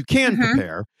 because you can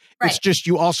prepare. It's just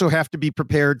you also have to be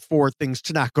prepared for things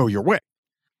to not go your way.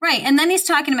 Right. And then he's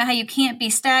talking about how you can't be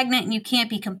stagnant and you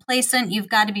can't be complacent. You've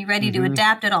got to be ready to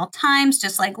adapt at all times,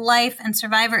 just like life. And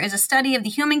Survivor is a study of the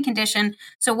human condition.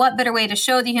 So what better way to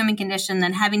show the human condition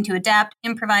than having to adapt,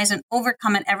 improvise, and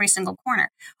overcome at every single corner?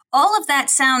 All of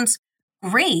that sounds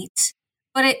great,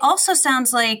 but it also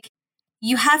sounds like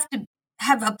you have to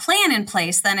have a plan in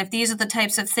place then, if these are the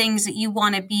types of things that you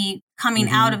want to be coming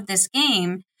out of this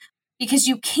game. Because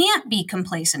you can't be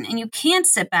complacent and you can't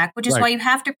sit back, which is why you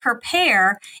have to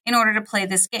prepare in order to play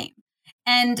this game.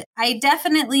 And I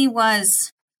definitely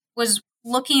was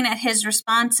looking at his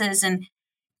responses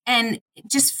and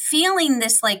just feeling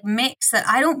this like mix that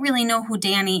I don't really know who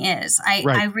Danny is.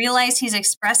 I realize he's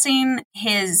expressing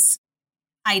his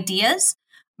ideas,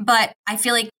 but I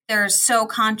feel like they're so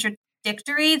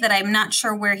contradictory that I'm not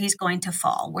sure where he's going to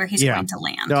fall, where he's going to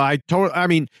land. No, I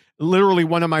mean, literally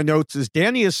one of my notes is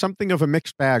Danny is something of a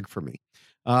mixed bag for me.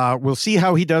 We'll see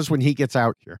how he does when he gets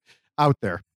out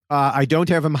there. I don't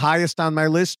have him highest on my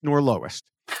list nor lowest.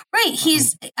 Right.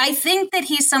 I think that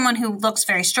he's someone who looks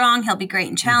very strong. He'll be great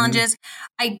in challenges.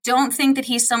 I don't think that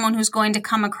he's someone who's going to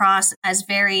come across as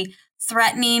very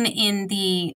threatening in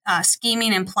the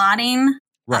scheming and plotting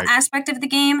aspect of the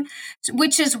game,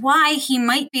 which is why he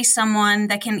might be someone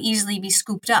that can easily be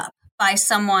scooped up by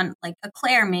someone like a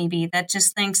Claire, maybe, that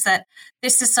just thinks that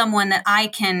this is someone that I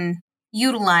can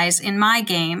utilize in my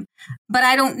game. But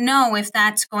I don't know if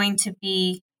that's going to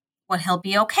be what he'll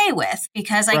be okay with,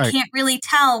 because I can't really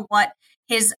tell what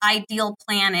his ideal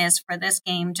plan is for this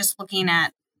game, just looking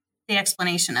at the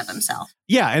explanation of himself.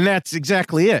 Yeah, and that's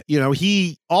exactly it.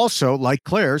 He also, like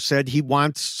Claire, said he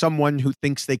wants someone who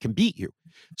thinks they can beat you.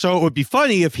 So it would be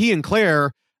funny if he and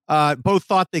Claire both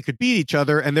thought they could beat each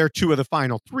other, and they're two of the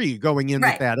final three going in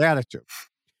with that attitude.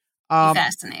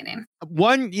 Fascinating.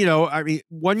 One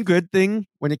good thing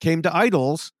when it came to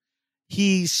idols,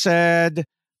 he said,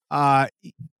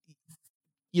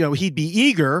 he'd be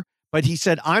eager, but he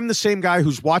said, I'm the same guy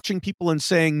who's watching people and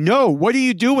saying, no, what are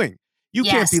you doing? You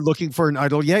can't be looking for an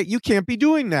idol yet. You can't be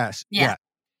doing this yet.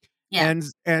 Yeah.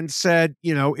 And said,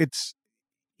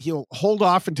 he'll hold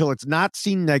off until it's not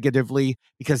seen negatively,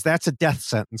 because that's a death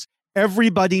sentence.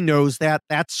 Everybody knows that.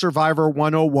 That's Survivor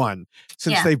 101.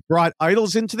 Since they've brought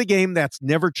idols into the game, that's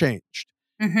never changed.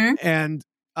 And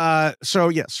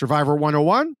Survivor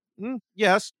 101,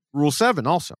 yes. Rule 7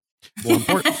 also. More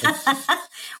important.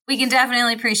 we can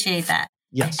definitely appreciate that.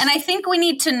 Yes. And I think we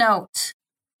need to note,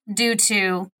 due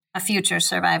to a future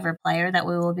Survivor player that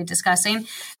we will be discussing,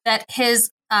 that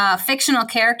his fictional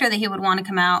character that he would want to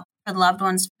come out for the loved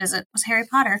ones visit was Harry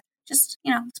Potter. Just,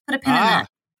 let's put a pin in that.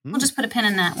 We'll just put a pin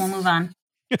in that. We'll move on.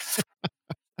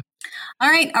 All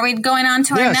right. Are we going on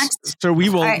to our next? So we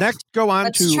will next go on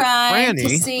Let's to try Franny.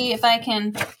 to see if I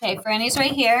can. Okay, Franny's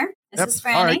right here. This is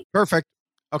Franny. All right. Perfect.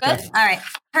 Okay. Good. All right.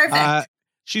 Perfect.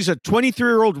 She's a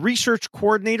 23-year-old research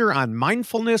coordinator on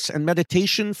mindfulness and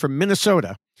meditation from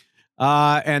Minnesota,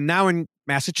 and now in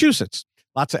Massachusetts.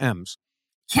 Lots of M's.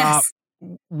 Yes.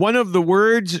 One of the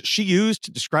words she used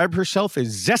to describe herself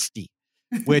is zesty,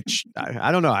 which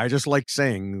I don't know. I just like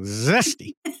saying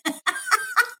zesty.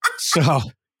 So,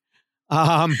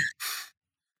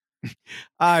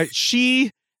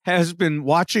 she has been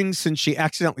watching since she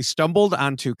accidentally stumbled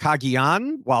onto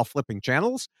Cagayan while flipping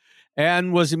channels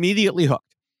and was immediately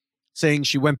hooked, saying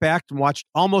she went back and watched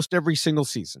almost every single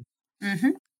season.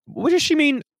 Mm-hmm. What does she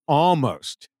mean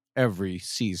almost every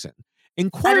season?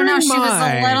 I don't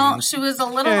know. She was a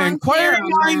little unclear.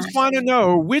 Inquiring minds want to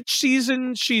know which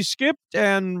season she skipped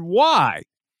and why.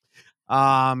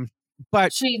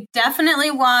 But she definitely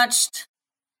watched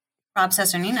Rob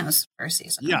Cesternino's first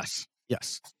season. Yes.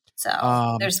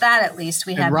 So there's that. At least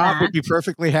we have Rob that. would be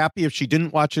perfectly happy if she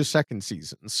didn't watch his second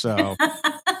season. So,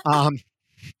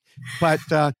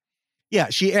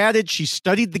 she added she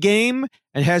studied the game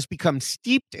and has become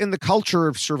steeped in the culture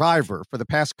of Survivor for the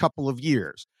past couple of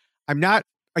years. I'm not,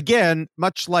 again,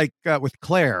 much like with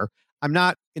Claire, I'm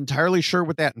not entirely sure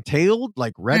what that entailed,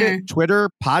 like Reddit, Twitter,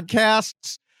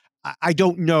 podcasts. I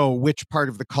don't know which part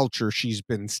of the culture she's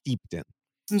been steeped in.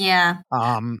 Yeah.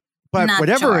 But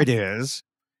whatever it is,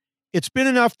 it's been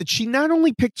enough that she not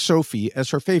only picked Sophie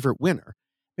as her favorite winner,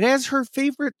 but as her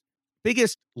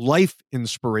biggest life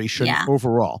inspiration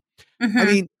overall. Mm-hmm. I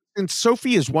mean, since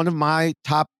Sophie is one of my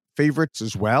top favorites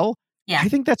as well, I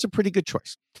think that's a pretty good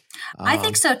choice. I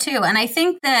think so too. And I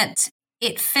think that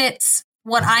it fits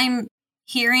what I'm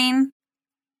hearing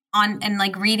and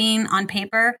like reading on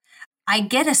paper. I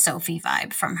get a Sophie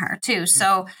vibe from her too.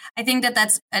 So I think that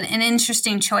that's an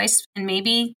interesting choice. And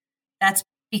maybe that's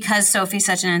because Sophie's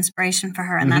such an inspiration for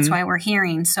her. And that's why we're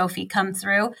hearing Sophie come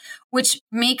through, which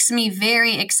makes me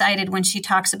very excited when she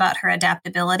talks about her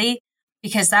adaptability,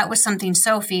 because that was something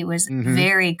Sophie was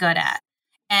very good at.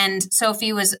 And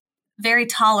Sophie was very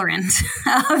tolerant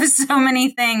of so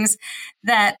many things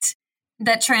that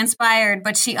transpired,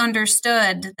 but she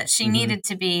understood that she needed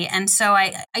to be. And so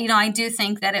I do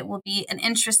think that it will be an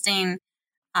interesting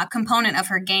component of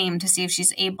her game to see if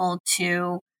she's able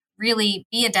to really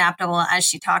be adaptable, as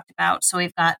she talked about. So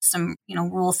we've got some,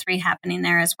 Rule 3 happening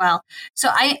there as well. So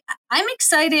I'm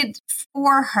excited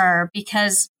for her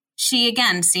because she,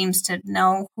 again, seems to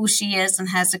know who she is and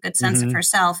has a good sense of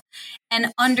herself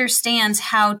and understands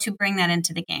how to bring that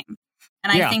into the game.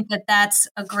 And I think that that's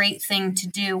a great thing to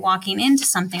do walking into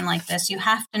something like this. You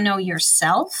have to know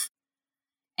yourself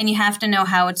and you have to know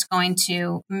how it's going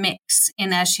to mix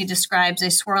in, as she describes,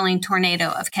 a swirling tornado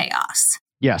of chaos.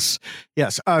 Yes.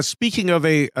 Speaking of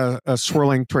a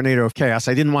swirling tornado of chaos,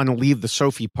 I didn't want to leave the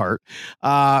Sophie part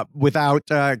without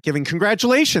giving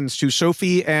congratulations to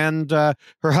Sophie and her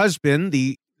husband,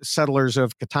 the settlers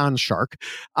of Catan Shark,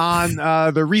 on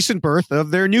the recent birth of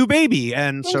their new baby.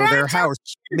 And so their house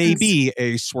may be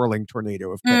a swirling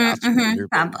tornado of chaos.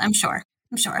 I'm sure.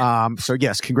 So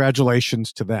yes,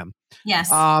 congratulations to them.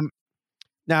 Yes.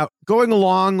 Now, going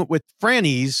along with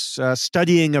Franny's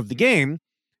studying of the game,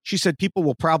 she said people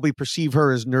will probably perceive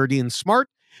her as nerdy and smart,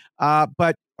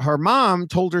 but her mom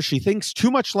told her she thinks too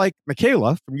much like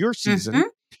Michaela from your season,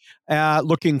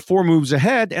 looking 4 moves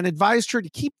ahead, and advised her to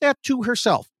keep that to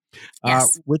herself,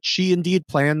 which she indeed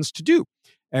plans to do.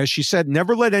 As she said,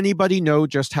 never let anybody know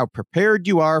just how prepared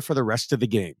you are for the rest of the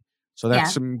game. So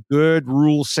that's some good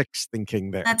Rule 6 thinking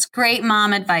there. That's great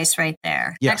mom advice right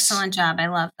there. Yes. Excellent job. I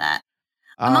love that.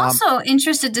 I'm also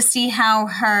interested to see how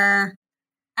her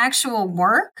actual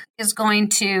work is going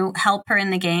to help her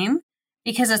in the game,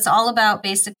 because it's all about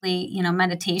basically,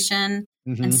 meditation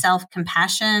and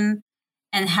self-compassion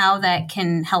and how that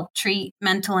can help treat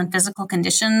mental and physical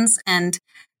conditions. And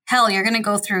hell, you're going to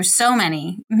go through so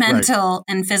many mental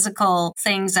and physical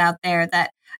things out there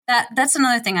that's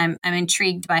another thing I'm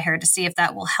intrigued by her, to see if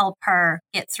that will help her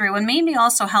get through and maybe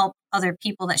also help other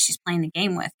people that she's playing the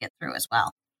game with get through as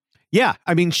well. Yeah,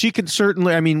 I mean, she could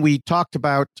certainly, we talked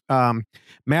about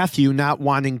Matthew not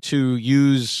wanting to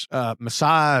use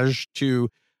massage to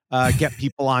get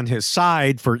people on his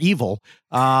side for evil.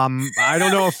 I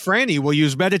don't know if Franny will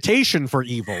use meditation for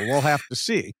evil. We'll have to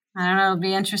see. I don't know. It'll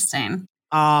be interesting.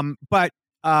 But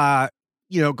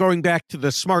going back to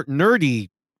the smart nerdy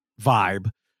vibe,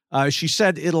 she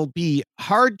said it'll be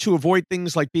hard to avoid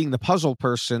things like being the puzzle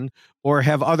person or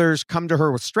have others come to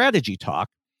her with strategy talk,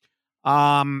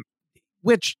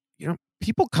 which,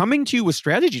 people coming to you with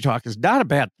strategy talk is not a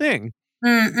bad thing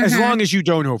as long as you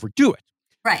don't overdo it.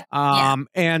 Right.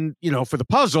 And, for the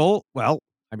puzzle, well,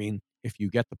 I mean, if you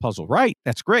get the puzzle right,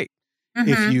 that's great.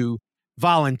 If you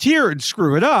volunteer and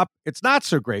screw it up, it's not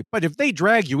so great. But if they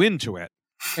drag you into it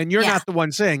and you're not the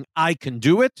one saying, I can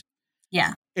do it,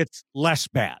 it's less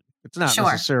bad. It's not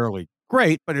necessarily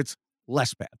great, but it's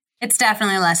less bad. It's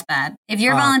definitely less bad. If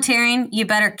you're volunteering, you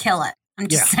better kill it. I'm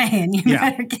just saying, you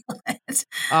better kill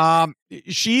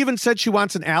it. She even said she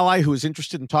wants an ally who is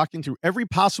interested in talking through every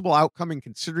possible outcome and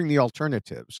considering the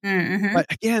alternatives. But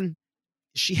again,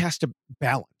 she has to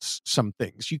balance some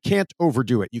things. You can't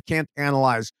overdo it. You can't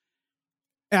analyze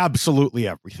absolutely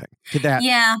everything to that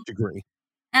degree.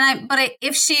 But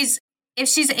if she's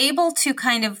able to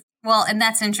kind of, well, and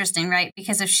that's interesting, right?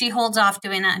 Because if she holds off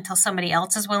doing that until somebody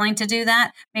else is willing to do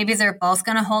that, maybe they're both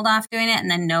going to hold off doing it and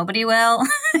then nobody will.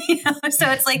 So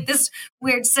it's like this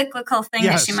weird cyclical thing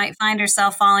that she might find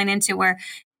herself falling into where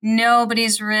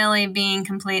nobody's really being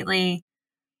completely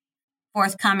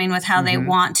forthcoming with how they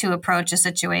want to approach a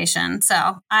situation.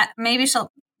 So maybe she'll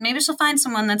find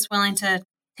someone that's willing to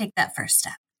take that first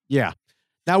step. Yeah.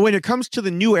 Now, when it comes to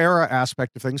the new era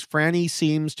aspect of things, Franny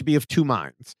seems to be of two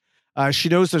minds. She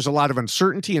knows there's a lot of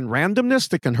uncertainty and randomness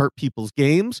that can hurt people's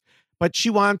games, but she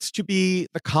wants to be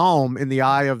the calm in the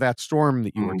eye of that storm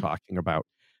that you were talking about.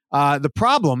 The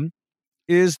problem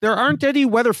is there aren't any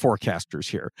weather forecasters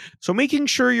here. So making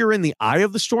sure you're in the eye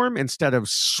of the storm instead of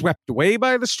swept away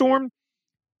by the storm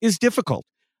is difficult.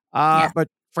 But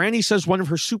Franny says one of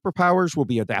her superpowers will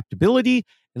be adaptability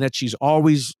and that she's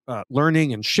always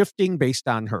learning and shifting based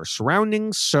on her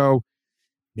surroundings. So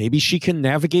maybe she can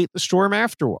navigate the storm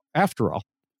after all.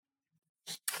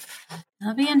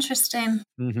 That'll be interesting.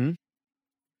 Mm-hmm.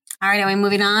 All right, are we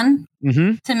moving on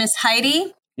Mm-hmm. to Miss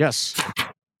Heidi? Yes.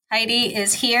 Heidi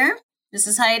is here. This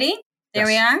is Heidi. There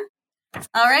we are.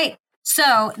 All right.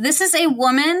 So this is a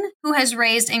woman who has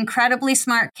raised incredibly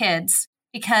smart kids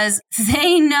because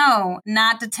they know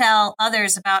not to tell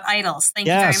others about idols. Thank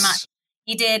you very much.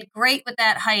 You did great with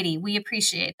that, Heidi. We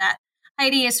appreciate that.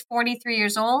 Heidi is 43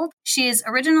 years old. She is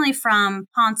originally from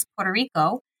Ponce, Puerto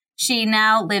Rico. She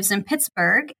now lives in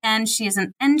Pittsburgh, and she is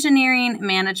an engineering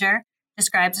manager,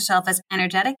 describes herself as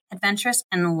energetic, adventurous,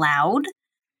 and loud.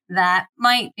 That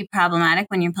might be problematic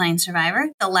when you're playing Survivor,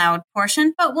 the loud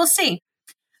portion, but we'll see.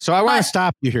 So I want to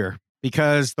stop you here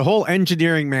because the whole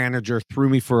engineering manager threw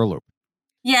me for a loop.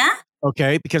 Yeah?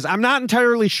 Okay, because I'm not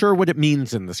entirely sure what it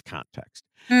means in this context.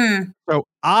 So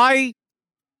I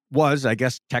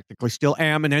guess technically still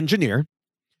am an engineer,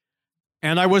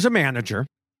 and I was a manager,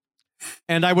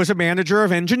 and I was a manager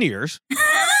of engineers.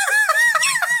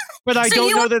 But I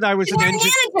don't know that I was an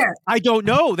engineer. I don't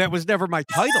know. That was never my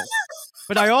title.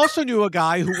 But I also knew a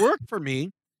guy who worked for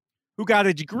me who got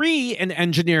a degree in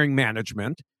engineering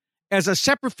management as a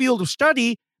separate field of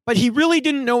study, but he really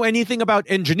didn't know anything about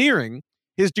engineering.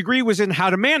 His degree was in how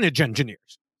to manage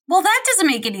engineers. Well, that doesn't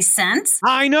make any sense.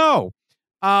 I know.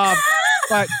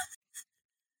 But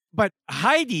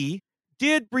Heidi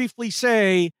did briefly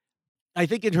say, I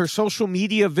think in her social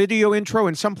media video intro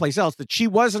and someplace else, that she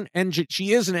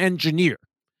is an engineer.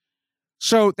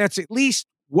 So that's at least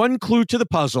one clue to the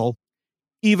puzzle,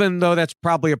 even though that's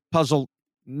probably a puzzle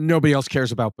nobody else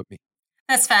cares about but me.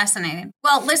 That's fascinating.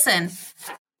 Well, listen,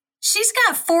 she's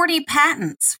got 40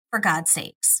 patents, for God's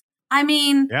sakes. I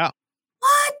mean,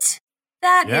 what?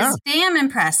 That is damn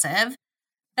impressive.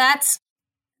 That's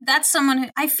someone who,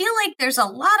 I feel like there's a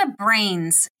lot of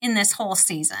brains in this whole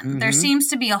season. There seems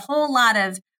to be a whole lot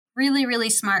of really, really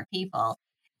smart people.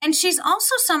 And she's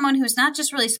also someone who's not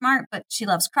just really smart, but she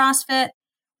loves CrossFit,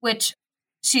 which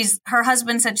her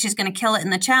husband said she's going to kill it in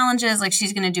the challenges. Like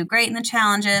she's going to do great in the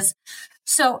challenges.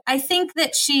 So I think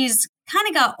that she's kind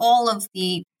of got all of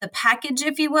the package,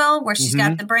 if you will, where she's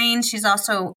got the brain. She's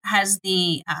also has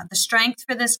the strength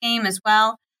for this game as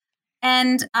well.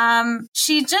 And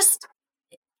she just,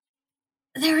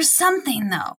 there was something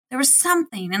though. There was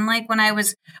something. And like when I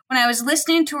was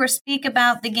listening to her speak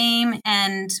about the game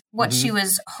and what she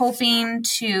was hoping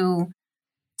to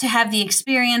have the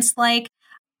experience like,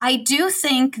 I do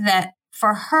think that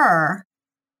for her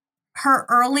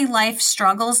early life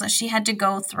struggles that she had to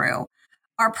go through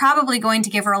are probably going to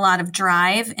give her a lot of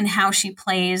drive in how she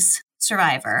plays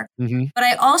Survivor. But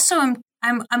I also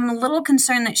I'm a little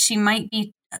concerned that she might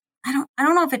be, I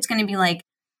don't know if it's going to be like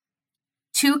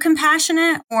too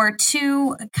compassionate or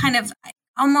too kind of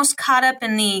almost caught up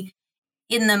in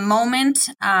in the moment.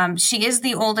 She is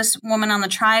the oldest woman on the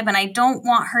tribe, and I don't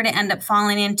want her to end up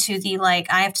falling into the,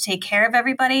 like, I have to take care of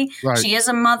everybody. Right. She is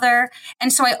a mother.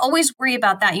 And so I always worry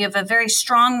about that. You have a very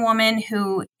strong woman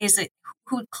who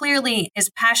clearly is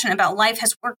passionate about life,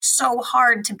 has worked so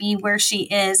hard to be where she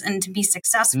is and to be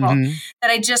successful,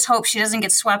 that I just hope she doesn't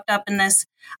get swept up in this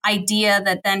idea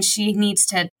that then she needs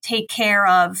to take care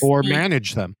of or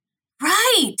manage them.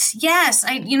 Right. Yes.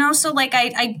 I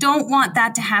don't want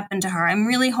that to happen to her. I'm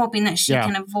really hoping that she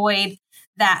can avoid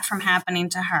that from happening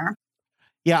to her.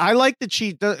 Yeah. I like that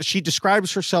she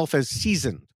describes herself as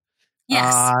seasoned.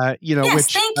 Yes. Yes,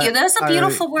 which, thank you. That's a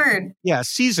beautiful word. Yeah.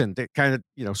 Seasoned. It kind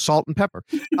of, salt and pepper.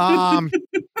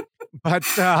 But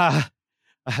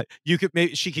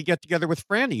she could get together with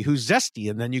Franny, who's zesty,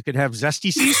 and then you could have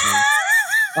zesty seasoning.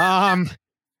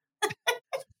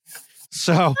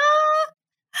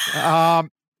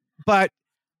 But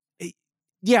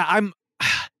yeah,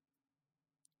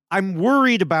 I'm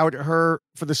worried about her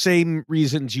for the same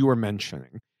reasons you were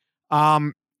mentioning.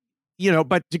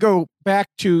 But to go back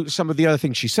to some of the other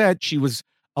things she said, she was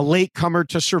a late comer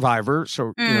to Survivor.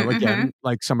 So, again,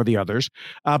 like some of the others,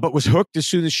 but was hooked as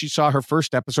soon as she saw her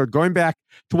first episode, going back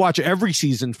to watch every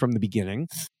season from the beginning.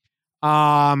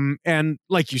 And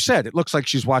like you said, it looks like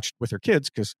she's watched with her kids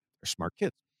because they're smart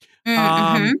kids.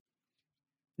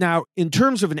 Now, in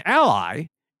terms of an ally,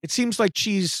 it seems like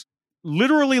she's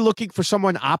literally looking for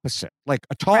someone opposite, like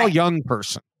a tall, young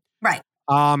person. Right.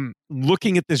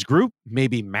 Looking at this group,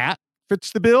 maybe Matt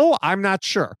fits the bill. I'm not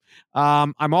sure.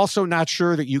 I'm also not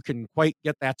sure that you can quite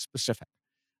get that specific.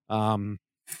 No,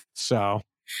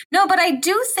 but I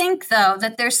do think, though,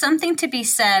 that there's something to be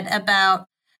said about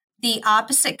the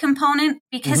opposite component,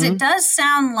 because it does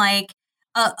sound like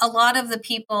a lot of the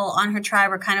people on her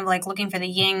tribe are kind of like looking for the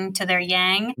yin to their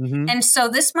yang. And so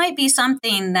this might be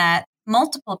something that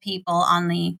multiple people on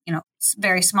the,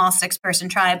 very small 6-person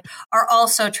tribe are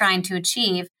also trying to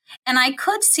achieve. And I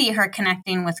could see her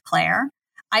connecting with Claire.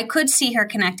 I could see her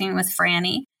connecting with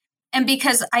Franny. And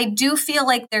because I do feel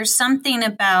like there's something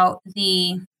about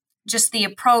the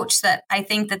approach that I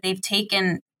think that they've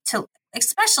taken to,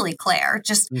 especially Claire,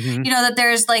 that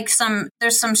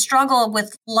there's some struggle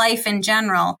with life in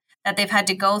general that they've had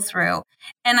to go through.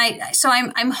 And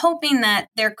I'm hoping that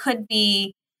there could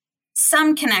be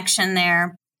some connection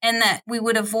there, and that we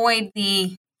would avoid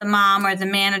the mom or the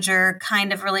manager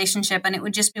kind of relationship, and it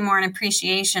would just be more an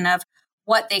appreciation of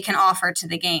what they can offer to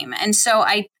the game. And so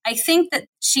I think that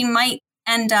she might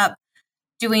end up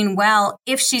doing well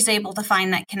if she's able to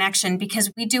find that connection,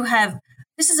 because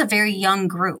this is a very young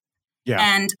group. Yeah.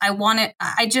 And I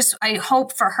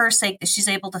hope for her sake that she's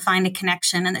able to find a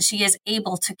connection and that she is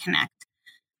able to connect.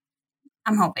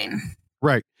 I'm hoping.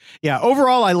 Right. Yeah.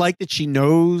 Overall, I like that she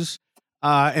knows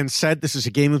and said this is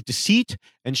a game of deceit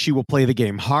and she will play the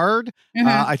game hard.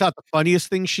 I thought the funniest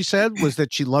thing she said was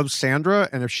that she loves Sandra,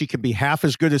 and if she can be half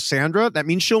as good as Sandra, that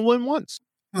means she'll win once.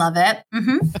 Love it.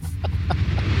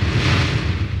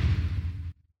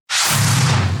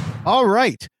 All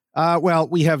right. Well,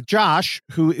 we have Josh,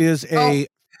 who is I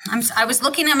was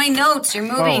looking at my notes. You're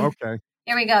moving. Oh, okay.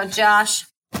 Here we go, Josh.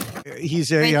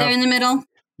 He's right there in the middle.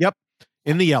 Yep,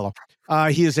 in the yellow.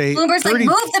 He is a Bloomberg's like,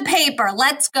 move the paper.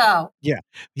 Let's go. Yeah,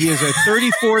 he is a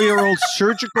 34-year-old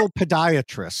surgical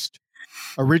podiatrist,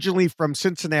 originally from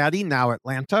Cincinnati, now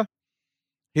Atlanta.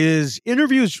 His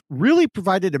interviews really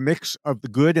provided a mix of the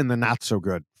good and the not so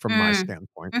good from my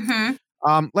standpoint.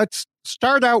 Let's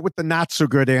start out with the not so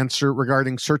good answer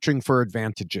regarding searching for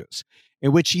advantages,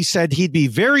 in which he said he'd be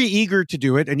very eager to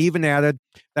do it, and even added,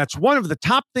 "That's one of the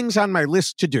top things on my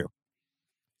list to do."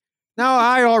 Now,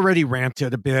 I already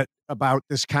ranted a bit about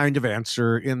this kind of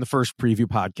answer in the first preview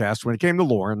podcast when it came to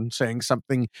Lauren saying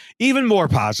something even more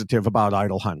positive about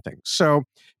idol hunting. So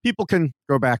people can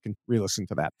go back and re-listen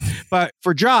to that. But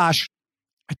for Josh,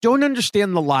 I don't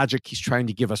understand the logic he's trying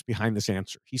to give us behind this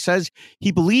answer. He says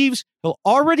he believes he'll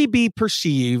already be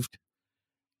perceived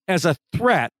as a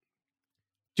threat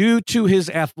due to his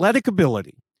athletic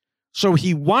ability. So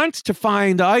he wants to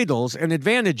find idols and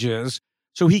advantages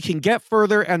so he can get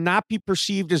further and not be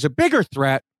perceived as a bigger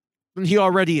threat than he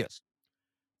already is.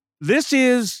 This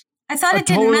is... I thought it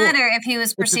didn't matter if he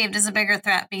was perceived as a bigger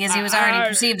threat because he was already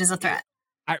perceived as a threat.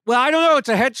 I don't know. It's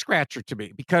a head scratcher to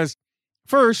me because,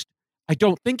 first, I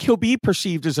don't think he'll be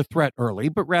perceived as a threat early,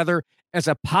 but rather as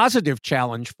a positive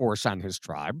challenge force on his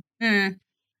tribe.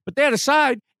 But that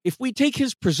aside, if we take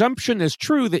his presumption as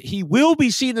true that he will be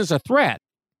seen as a threat,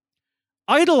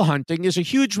 idol hunting is a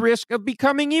huge risk of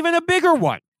becoming even a bigger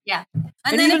one. Yeah.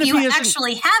 And then if you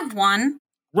actually have one.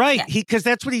 Right. Because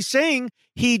that's what he's saying.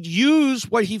 He'd use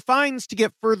what he finds to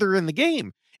get further in the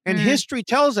game. And history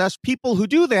tells us people who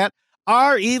do that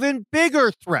are even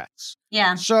bigger threats.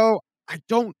 Yeah. So I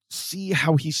don't see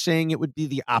how he's saying it would be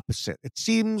the opposite. It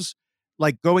seems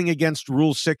like going against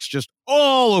Rule 6 just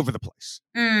all over the place.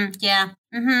 Yeah.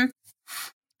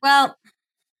 Well,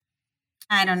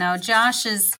 I don't know. Josh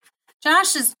is,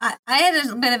 I had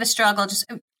a bit of a struggle. Just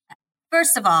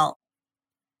first of all,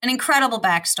 an incredible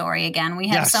backstory. Again, we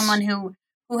have someone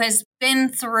who has been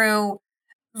through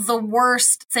the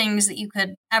worst things that you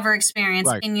could ever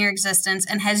experience in your existence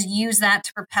and has used that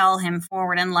to propel him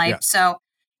forward in life. Yes. So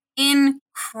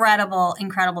incredible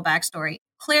backstory.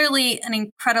 Clearly an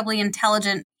incredibly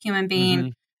intelligent human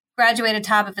being, graduated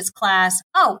top of his class.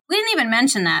 Oh, we didn't even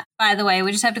mention that, by the way.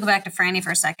 We just have to go back to Franny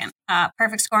for a second.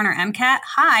 Perfect score in our MCAT.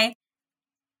 Hi.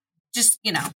 Just,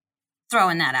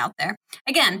 throwing that out there.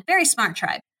 Again, very smart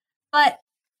tribe. But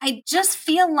I just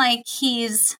feel like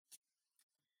he's,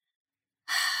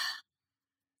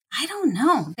 I don't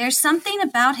know. There's something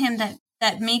about him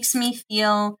that makes me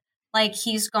feel like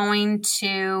he's going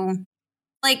to,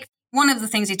 like, one of the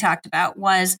things he talked about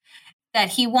was that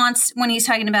he wants, when he's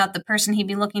talking about the person he'd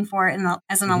be looking for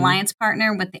as an alliance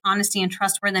partner with the honesty and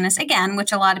trustworthiness, again,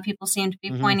 which a lot of people seem to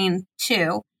be pointing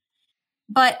to.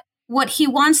 But what he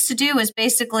wants to do is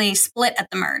basically split at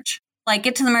the merge, like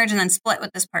get to the merge and then split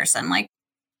with this person. Like,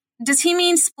 does he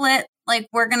mean split? Like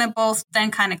we're going to both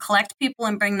then kind of collect people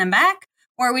and bring them back?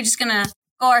 Or are we just going to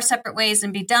go our separate ways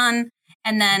and be done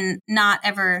and then not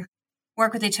ever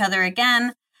work with each other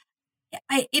again?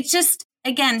 It just,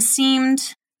 again,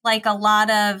 seemed like a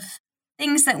lot of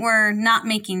things that were not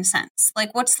making sense.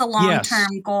 Like, what's the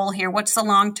long-term goal here? What's the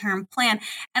long-term plan?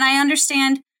 And I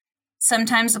understand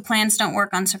sometimes the plans don't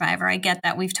work on Survivor. I get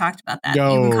that. We've talked about that.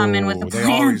 No, you can come in with a plan.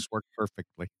 They always work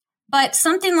perfectly. But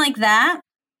something like that,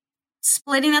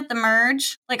 splitting at the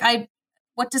merge, like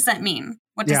what does that mean?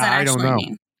 What does that actually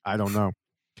mean? I don't know.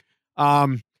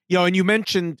 And you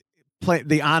mentioned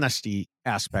the honesty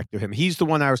aspect of him. He's the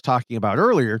one I was talking about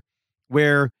earlier,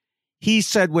 where he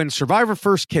said when Survivor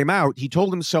first came out, he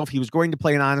told himself he was going to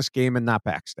play an honest game and not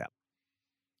backstab.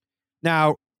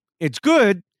 Now, it's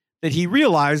good that he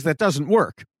realized that doesn't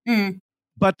work.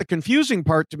 But the confusing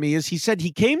part to me is he said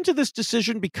he came to this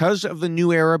decision because of the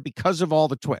new era, because of all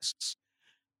the twists.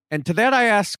 And to that I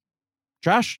ask,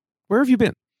 Josh, where have you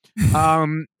been?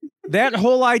 That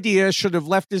whole idea should have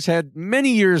left his head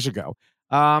many years ago.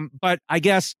 But I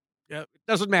guess it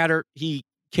doesn't matter. He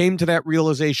came to that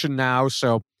realization now,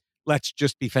 so let's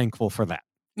just be thankful for that.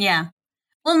 Yeah.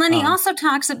 Well, and then he also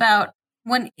talks about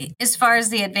as far as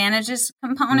the advantages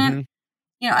component,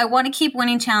 I want to keep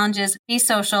winning challenges, be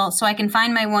social, so I can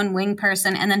find my one wing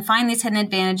person and then find these hidden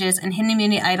advantages and hidden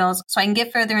immunity idols so I can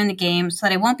get further in the game so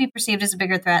that I won't be perceived as a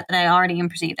bigger threat that I already am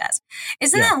perceived as.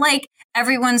 Isn't that like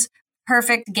everyone's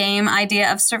perfect game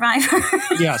idea of Survivor?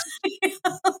 Yes.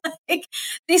 Like,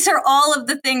 these are all of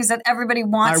the things that everybody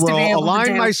wants to be able to do. I will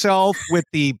align myself with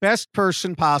the best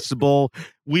person possible.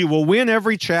 We will win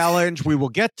every challenge. We will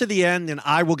get to the end and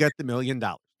I will get the $1 million.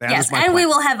 Yes, and we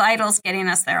will have idols getting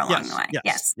us there along the way.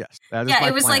 Yes. That is my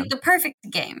it was plan. like the perfect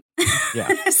game. Yeah.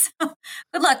 So,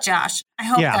 good luck, Josh. I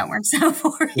hope that works out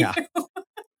for you. Yeah.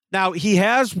 Now, he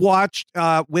has watched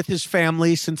with his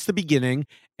family since the beginning,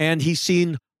 and he's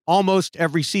seen almost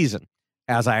every season,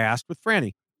 as I asked with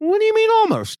Franny. What do you mean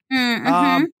almost?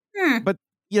 But,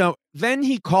 then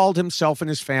he called himself and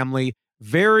his family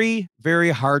very,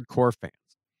 very hardcore fans.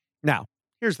 Now,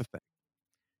 here's the thing.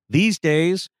 These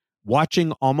days,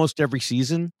 watching almost every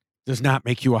season does not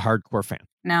make you a hardcore fan.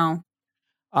 No.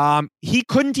 He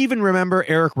couldn't even remember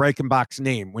Eric Reichenbach's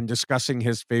name when discussing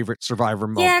his favorite Survivor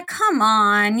moment. Yeah, come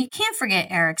on. You can't forget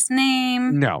Eric's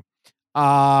name. No.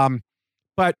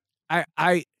 But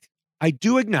I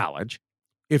do acknowledge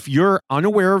if you're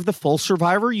unaware of the full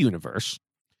Survivor universe,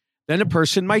 then a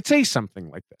person might say something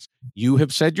like this. You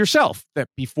have said yourself that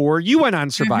before you went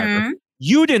on Survivor,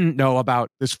 you didn't know about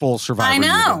this full Survivor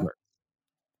universe.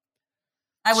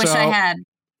 I wish I had.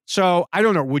 So, I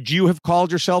don't know. Would you have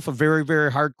called yourself a very,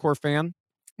 very hardcore fan?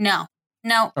 No.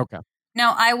 Okay.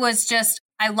 No, I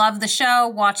love the show,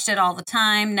 watched it all the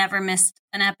time, never missed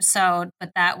an episode,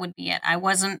 but that would be it. I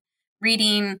wasn't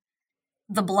reading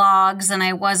the blogs and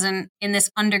I wasn't in this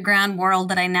underground world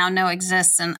that I now know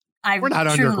exists. And We're not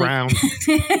underground.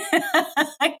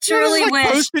 I truly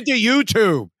wish. Posted to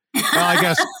YouTube. Well,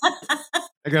 I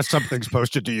guess something's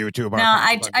posted to YouTube. No,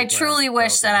 I truly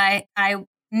wish that I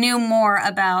knew more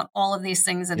about all of these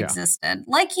things that existed.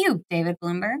 Like you, David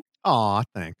Bloomberg. Aw,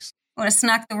 thanks. Would have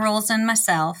snuck the rules in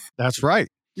myself. That's right.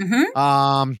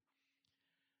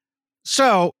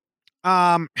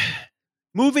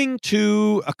 Moving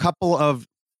to a couple of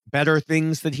better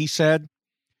things that he said.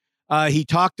 He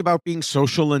talked about being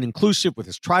social and inclusive with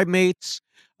his tribe mates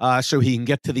so he can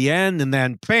get to the end, and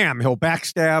then, bam, he'll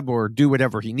backstab or do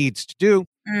whatever he needs to do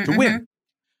to win.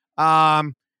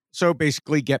 So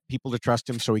basically get people to trust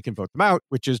him so he can vote them out,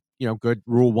 which is, good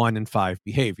Rule 1 and 5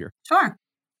 behavior. Sure.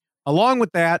 Along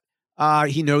with that,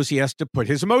 he knows he has to put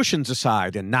his emotions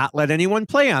aside and not let anyone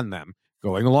play on them,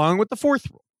 going along with the 4th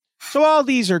rule. So all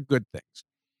these are good things.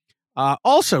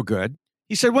 Also good,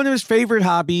 he said one of his favorite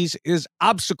hobbies is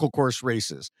obstacle course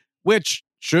races, which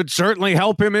should certainly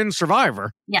help him in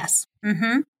Survivor. Yes.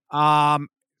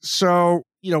 So,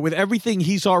 with everything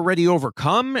he's already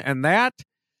overcome and that,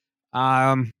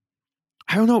 I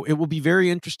don't know, it will be very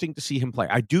interesting to see him play.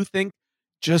 I do think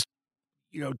just,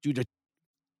 due to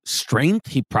strength,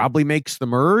 he probably makes the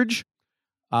merge.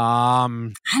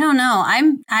 I don't know.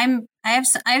 I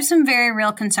have some very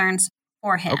real concerns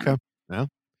for him. Okay. Yeah.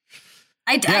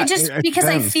 I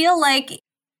feel like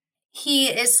he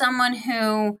is someone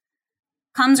who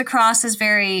comes across as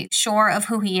very sure of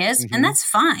who he is, and that's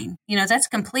fine. That's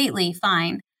completely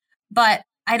fine. But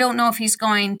I don't know if he's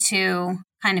going to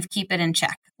kind of keep it in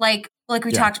check. Like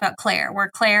we talked about Claire, where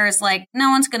Claire is like, no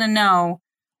one's going to know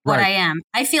what I am.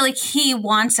 I feel like he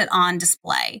wants it on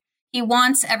display. He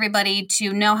wants everybody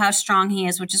to know how strong he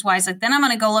is, which is why he's like, then I'm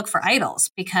going to go look for idols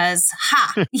because,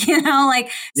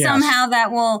 somehow that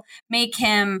will make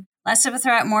him less of a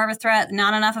threat, more of a threat,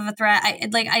 not enough of a threat.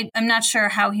 I'm not sure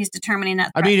how he's determining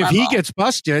that threat if level. he gets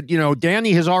busted,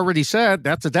 Danny has already said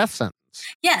that's a death sentence.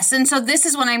 Yes. And so this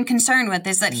is what I'm concerned with,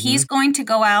 is that he's going to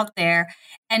go out there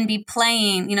and be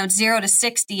playing, 0 to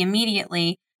 60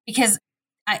 immediately, because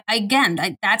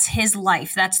that's his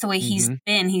life. That's the way he's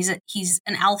been. He's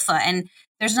an alpha, and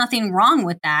there's nothing wrong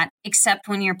with that, except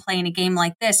when you're playing a game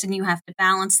like this and you have to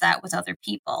balance that with other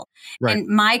people. Right. And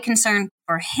my concern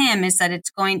for him is that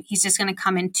he's just going to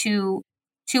come in too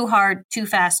hard, too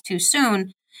fast, too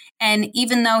soon. And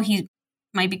even though he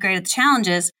might be great at the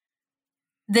challenges,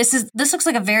 this looks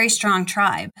like a very strong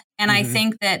tribe. And I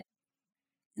think that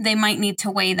they might need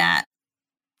to weigh that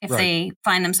if they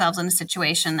find themselves in a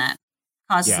situation that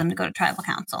causes them to go to tribal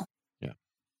council. Yeah.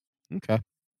 Okay.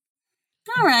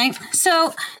 All right.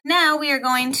 So now we are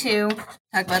going to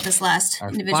talk about this last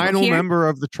individual final here. member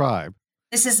of the tribe.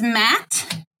 This is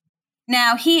Matt.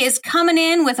 Now he is coming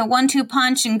in with a 1-2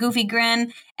 punch and goofy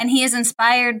grin, and he is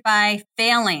inspired by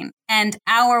failing. And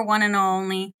our one and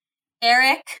only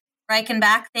Eric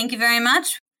Reichenbach, thank you very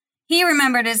much. He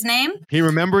remembered his name.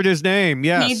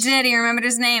 Yes. He did. He remembered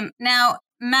his name. Now,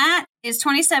 Matt is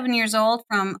 27 years old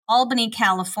from Albany,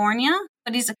 California,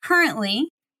 but he's currently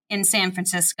in San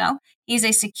Francisco. He's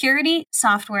a security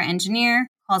software engineer,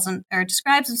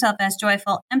 describes himself as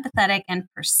joyful, empathetic, and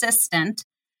persistent.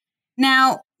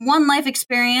 Now, one life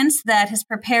experience that has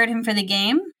prepared him for the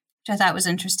game, which I thought was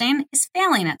interesting, is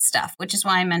failing at stuff, which is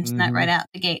why I mentioned that right out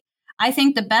the gate. I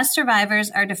think the best survivors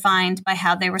are defined by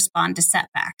how they respond to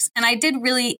setbacks. And I did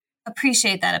really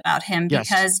appreciate that about him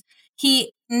because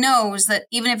he knows that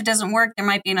even if it doesn't work, there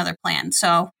might be another plan.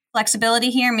 So flexibility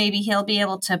here, maybe he'll be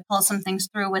able to pull some things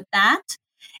through with that.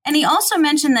 And he also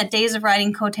mentioned that days of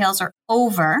riding coattails are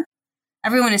over.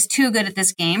 Everyone is too good at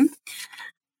this game.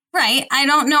 Right. I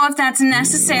don't know if that's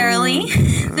necessarily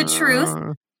the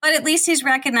truth, but at least he's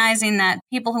recognizing that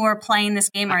people who are playing this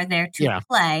game are there to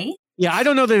play. Yeah, I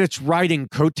don't know that it's riding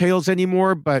coattails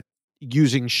anymore, but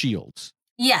using shields.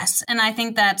 Yes, and I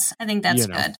think that's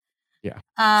good. Yeah.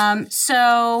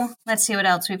 So let's see what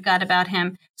else we've got about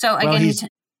him. So again,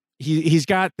 he's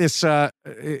got this.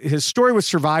 His story with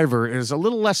Survivor is a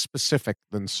little less specific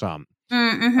than some.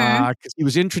 Because he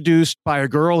was introduced by a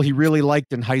girl he really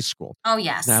liked in high school. Oh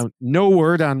yes. Now, no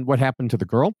word on what happened to the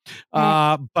girl,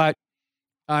 but.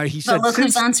 He said, look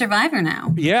who's on Survivor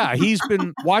now. Yeah, he's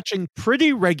been watching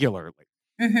pretty regularly.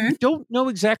 I don't know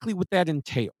exactly what that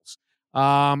entails.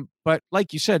 But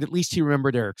like you said, at least he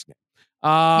remembered Eric's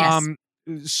name.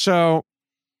 So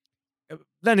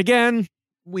then again,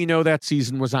 we know that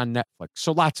season was on Netflix.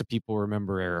 So lots of people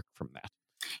remember Eric from that.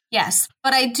 Yes,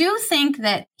 but I do think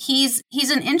that he's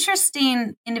an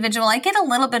interesting individual. I get a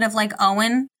little bit of like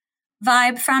Owen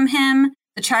vibe from him,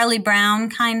 the Charlie Brown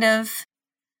kind of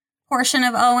portion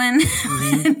of Owen.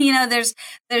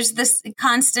 There's this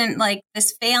constant, like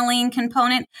this failing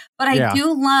component, but I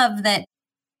do love that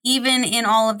even in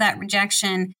all of that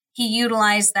rejection, he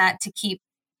utilized that to keep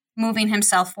moving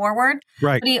himself forward.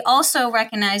 Right. But he also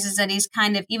recognizes that he's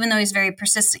kind of, even though he's very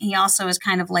persistent, he also is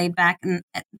kind of laid back in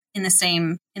the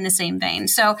same vein.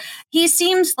 So he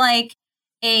seems like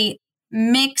a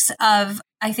mix of,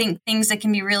 I think, things that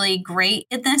can be really great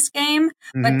in this game,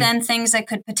 but then things that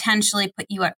could potentially put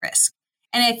you at risk.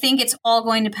 And I think it's all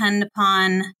going to depend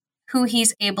upon who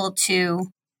he's able to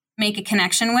make a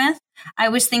connection with. I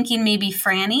was thinking maybe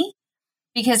Franny,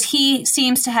 because he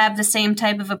seems to have the same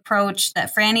type of approach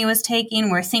that Franny was taking.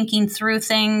 We're thinking through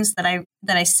things that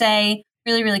I say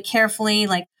really, really carefully,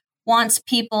 like wants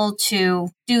people to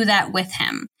do that with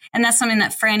him. And that's something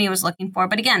that Franny was looking for.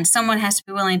 But again, someone has to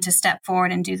be willing to step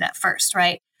forward and do that first,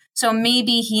 right? So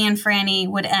maybe he and Franny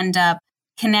would end up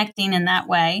connecting in that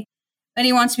way. But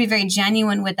he wants to be very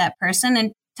genuine with that person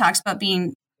and talks about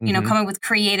being, coming with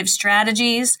creative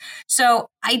strategies. So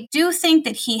I do think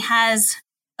that he has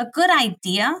a good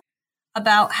idea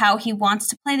about how he wants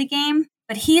to play the game,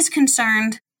 but he's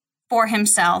concerned for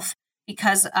himself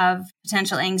because of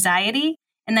potential anxiety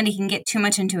and that he can get too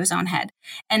much into his own head.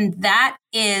 And that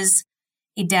is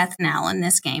a death knell in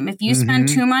this game. If you spend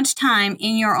too much time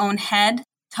in your own head,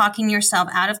 talking yourself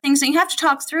out of things, and you have to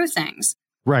talk through things.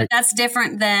 Right. But that's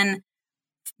different than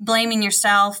blaming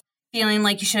yourself, feeling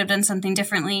like you should have done something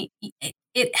differently.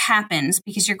 It happens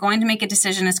because you're going to make a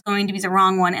decision. It's going to be the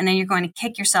wrong one. And then you're going to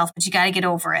kick yourself, but you got to get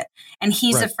over it. And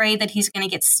he's afraid that he's going to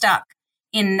get stuck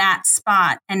in that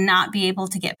spot and not be able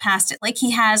to get past it. Like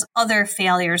he has other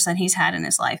failures that he's had in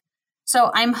his life.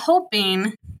 So I'm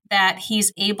hoping that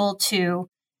he's able to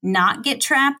not get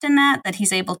trapped in that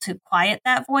he's able to quiet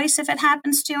that voice if it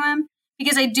happens to him.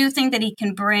 Because I do think that he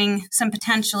can bring some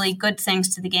potentially good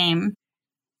things to the game.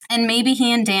 And maybe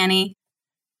he and Danny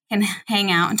can hang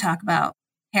out and talk about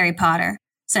Harry Potter,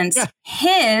 since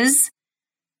his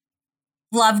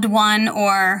loved one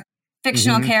or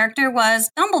fictional character was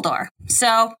Dumbledore.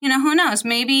 So, who knows?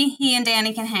 Maybe he and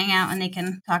Danny can hang out and they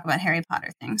can talk about Harry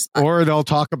Potter things. Or they'll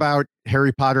talk about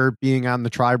Harry Potter being on the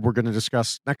tribe we're going to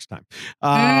discuss next time.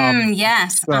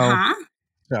 Yes.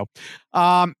 So,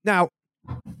 now,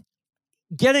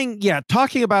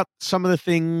 talking about some of the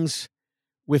things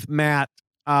with Matt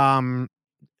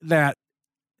that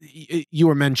you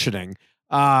were mentioning.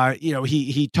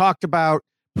 He talked about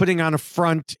putting on a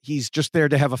front. He's just there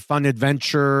to have a fun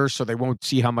adventure, so they won't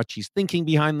see how much he's thinking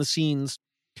behind the scenes.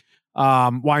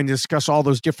 Wanting to discuss all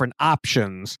those different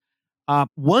options.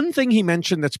 One thing he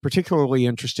mentioned that's particularly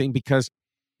interesting, because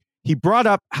he brought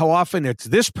up how often it's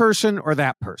this person or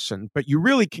that person, but you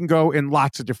really can go in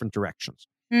lots of different directions.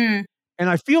 And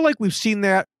I feel like we've seen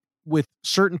that with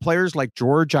certain players like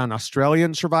George on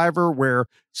Australian Survivor, where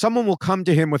someone will come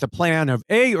to him with a plan of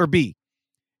A or B,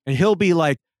 and he'll be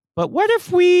like, but what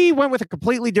if we went with a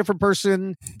completely different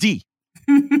person, D?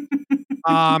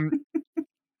 I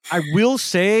will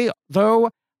say,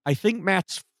 though, I think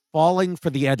Matt's falling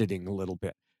for the editing a little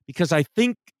bit, because I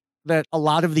think that a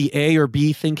lot of the A or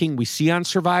B thinking we see on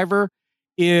Survivor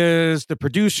is the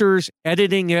producers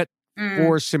editing it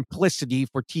for simplicity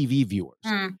for TV viewers.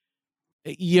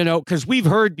 Because we've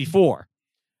heard before,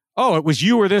 oh, it was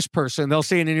you or this person. They'll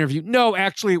say in an interview, no,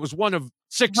 actually, it was one of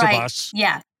six of us.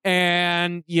 Yeah.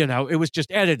 And, it was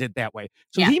just edited that way.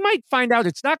 So he might find out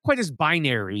it's not quite as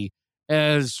binary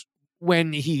as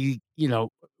when he,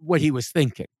 what he was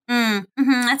thinking.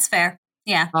 That's fair.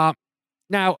 Yeah.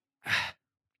 Now, I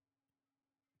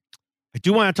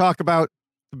do want to talk about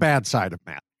the bad side of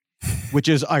Matt, which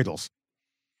is idols.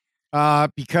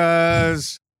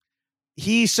 Because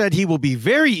he said he will be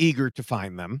very eager to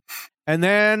find them, and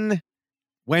then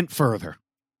went further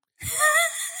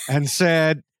and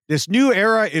said, this new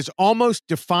era is almost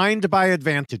defined by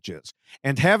advantages,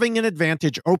 and having an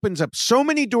advantage opens up so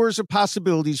many doors of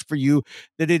possibilities for you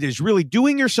that it is really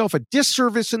doing yourself a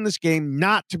disservice in this game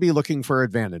not to be looking for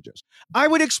advantages. I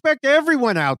would expect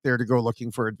everyone out there to go looking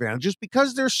for advantages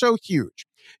because they're so huge.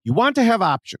 You want to have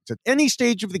options. At any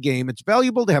stage of the game, it's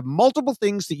valuable to have multiple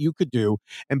things that you could do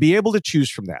and be able to choose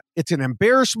from that. It's an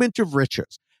embarrassment of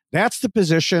riches. That's the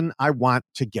position I want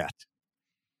to get.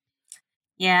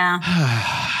 Yeah.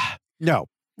 No.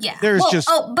 Yeah. There's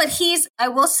but I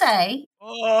will say,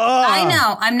 I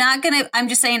know, I'm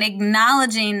just saying,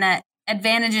 acknowledging that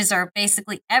advantages are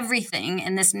basically everything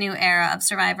in this new era of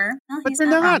Survivor. Well, but they're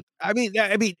not. Wrong. I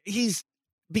mean, he's,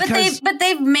 because but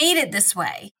they've made it this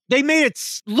way. They made it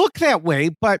look that way,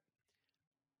 but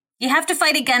you have to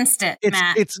fight against it,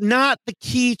 Matt. It's not the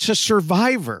key to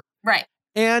Survivor. Right.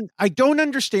 And I don't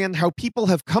understand how people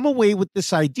have come away with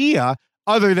this idea,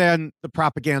 other than the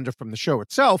propaganda from the show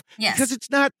itself, because it's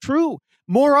not true.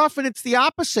 More often, it's the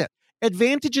opposite.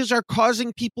 Advantages are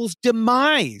causing people's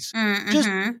demise. Just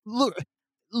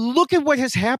look at what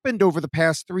has happened over the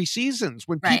past 3 seasons.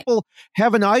 When people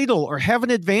have an idol or have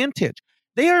an advantage,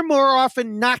 they are more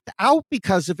often knocked out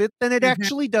because of it than it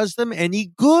actually does them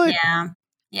any good. Yeah.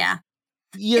 Yeah.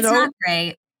 It's not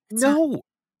great.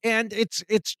 And it's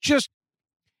just,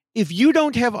 if you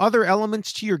don't have other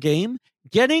elements to your game,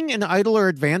 getting an idol or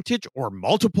advantage or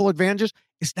multiple advantages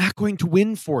is not going to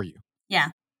win for you.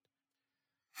 Yeah.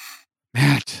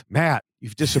 Matt,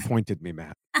 you've disappointed me,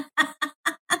 Matt. I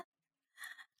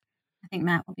think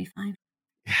Matt will be fine.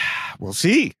 We'll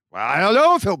see. Well, I don't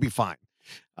know if he'll be fine.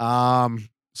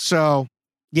 So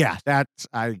yeah, that's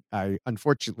I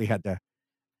unfortunately had to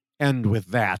end with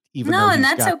that. Even though and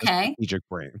he's that's got okay. the strategic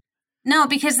brain. No,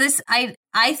 because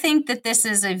I think that this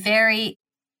is a very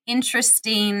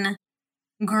interesting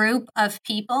group of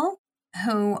people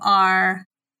who are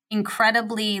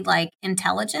incredibly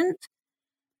intelligent.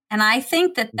 And I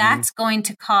think that that's going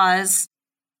to cause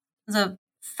the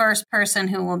first person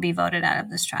who will be voted out of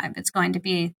this tribe. It's going to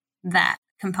be that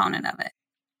component of it.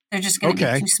 They're just going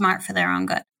to be too smart for their own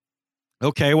good.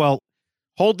 Okay, well,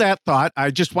 hold that thought.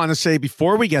 I just want to say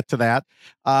before we get to that,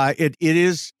 it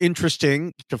is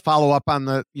interesting to follow up on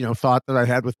the thought that I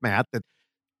had with Matt that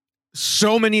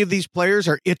so many of these players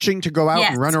are itching to go out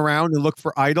and run around and look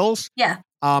for idols. Yeah.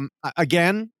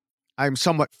 Again, I'm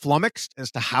somewhat flummoxed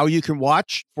as to how you can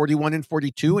watch 41 and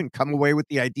 42 and come away with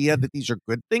the idea that these are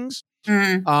good things.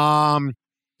 Mm.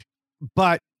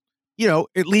 But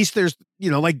at least there's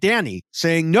like Danny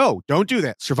saying no, don't do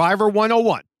that. Survivor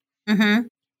 101.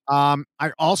 Mm-hmm.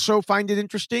 I also find it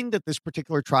interesting that this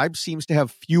particular tribe seems to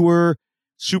have fewer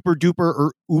super duper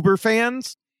or uber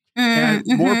fans and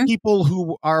more people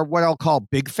who are what I'll call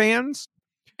big fans.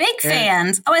 Big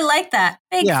fans. Oh, I like that.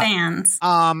 Big fans.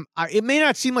 It may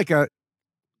not seem like a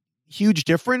huge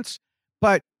difference,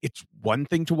 but it's one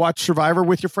thing to watch Survivor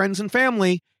with your friends and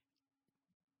family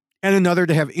and another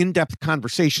to have in-depth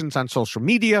conversations on social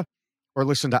media or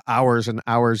listen to hours and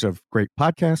hours of great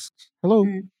podcasts. Hello.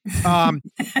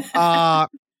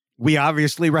 We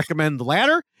obviously recommend the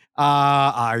latter.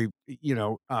 I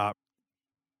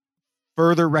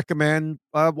further recommend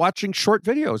watching short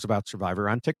videos about Survivor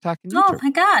on TikTok and YouTube. Oh my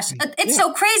gosh. It's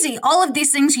so crazy. All of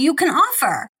these things you can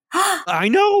offer. I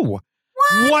know.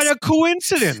 What a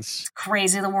coincidence. It's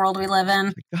crazy the world we live in.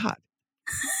 Oh my God.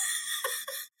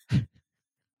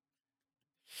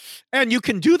 And you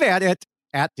can do that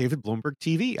at David Bloomberg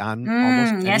TV on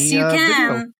almost any yes, you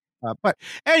can. Video. But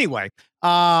anyway,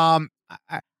 I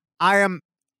am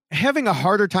having a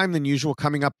harder time than usual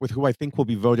coming up with who I think will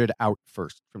be voted out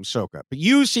first from Soka. But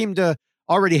you seem to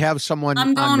already have someone.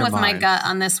 I'm going with my gut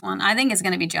on this one. I think it's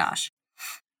going to be Josh.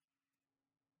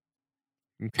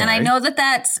 Okay. And I know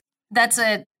that's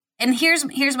and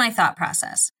here's my thought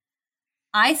process.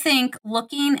 I think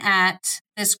looking at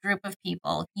this group of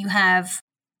people, you have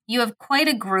quite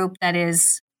a group that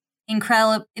is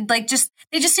incredible. They just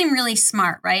seem really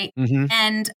smart, right? Mm-hmm.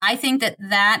 And I think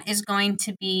that is going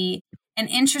to be an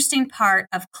interesting part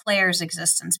of Claire's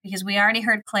existence because we already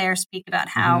heard Claire speak about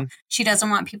how she doesn't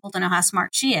want people to know how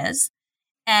smart she is.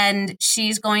 And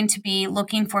she's going to be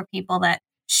looking for people that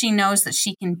she knows that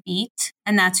she can beat,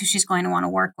 and that's who she's going to want to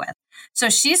work with. So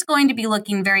she's going to be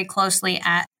looking very closely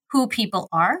at who people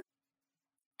are.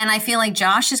 And I feel like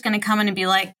Josh is going to come in and be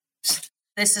like,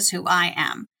 this is who I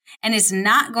am, and is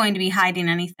not going to be hiding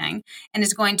anything and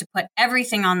is going to put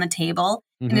everything on the table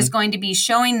and is going to be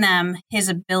showing them his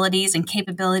abilities and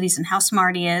capabilities and how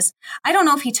smart he is. I don't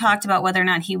know if he talked about whether or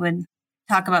not he would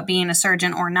talk about being a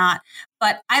surgeon or not,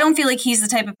 but I don't feel like he's the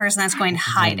type of person that's going to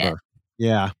hide it.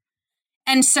 Yeah.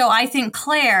 And so I think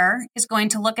Claire is going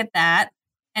to look at that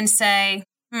and say,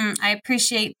 I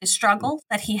appreciate the struggle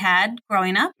that he had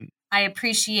growing up. I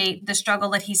appreciate the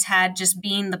struggle that he's had just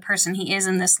being the person he is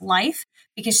in this life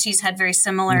because she's had very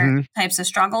similar types of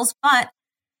struggles, but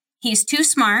he's too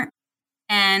smart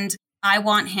and I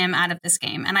want him out of this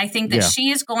game. And I think that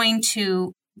she is going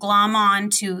to glom on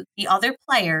to the other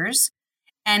players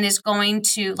and is going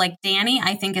to, like Danny,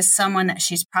 I think is someone that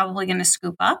she's probably going to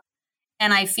scoop up.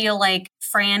 And I feel like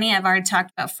Franny, I've already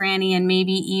talked about Franny and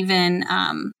maybe even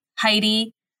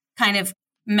Heidi kind of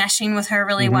meshing with her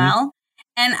really well.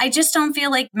 And I just don't feel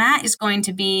like Matt is going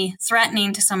to be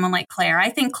threatening to someone like Claire. I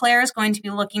think Claire is going to be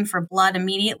looking for blood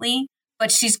immediately,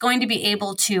 but she's going to be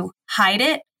able to hide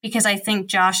it because I think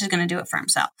Josh is going to do it for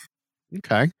himself.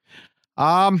 Okay.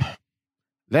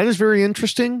 That is very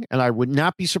interesting, and I would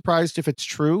not be surprised if it's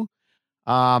true.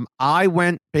 I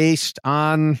went based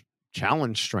on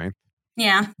challenge strength.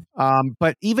 Yeah.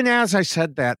 But even as I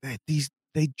said that,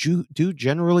 they do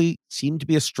generally seem to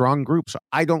be a strong group, so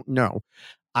I don't know.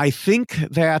 I think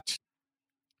that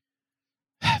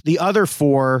the other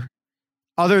four,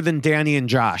 other than Danny and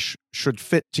Josh, should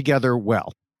fit together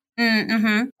well.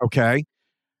 Okay.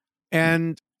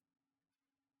 And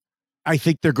I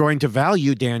think they're going to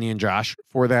value Danny and Josh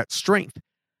for that strength.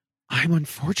 I'm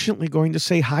unfortunately going to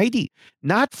say Heidi,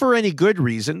 not for any good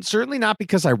reason, certainly not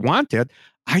because I want it.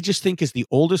 I just think as the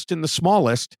oldest and the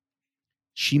smallest,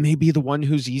 she may be the one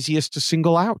who's easiest to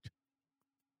single out.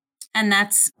 And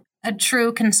that's a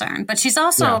true concern. But she's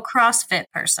also a CrossFit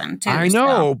person, too. I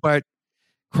know, but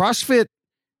CrossFit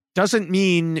doesn't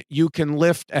mean you can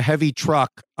lift a heavy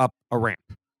truck up a ramp.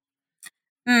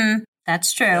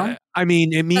 That's true. I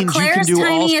mean, it means you can do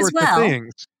all sorts of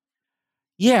things.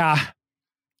 Yeah,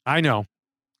 I know.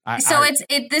 It's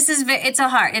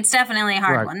definitely a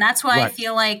hard one. That's why I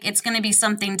feel like it's going to be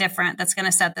something different that's going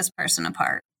to set this person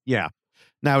apart. Yeah.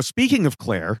 Now, speaking of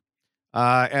Claire,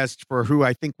 as for who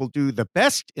I think will do the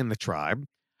best in the tribe,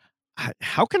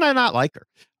 how can I not like her?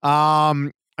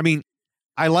 I mean,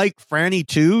 I like Franny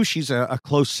too. She's a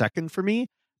close second for me,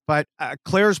 but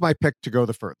Claire's my pick to go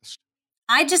the furthest.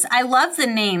 I love the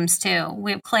names too.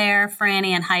 We have Claire,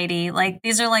 Franny, and Heidi. Like,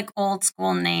 these are like old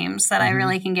school names that I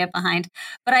really can get behind.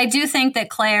 But I do think that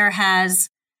Claire's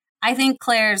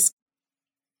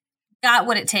got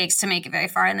what it takes to make it very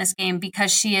far in this game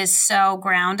because she is so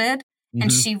grounded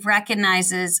and she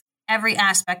recognizes every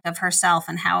aspect of herself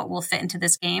and how it will fit into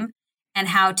this game and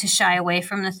how to shy away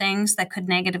from the things that could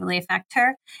negatively affect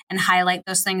her and highlight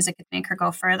those things that could make her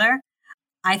go further.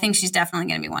 I think she's definitely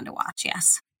going to be one to watch.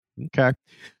 Yes. Okay.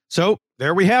 So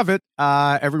there we have it.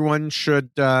 Everyone should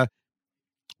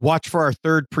watch for our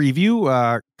third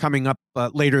preview coming up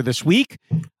later this week.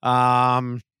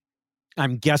 I'm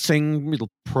guessing it'll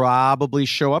probably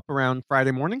show up around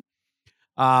Friday morning.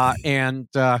 And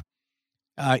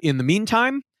in the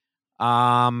meantime,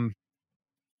 I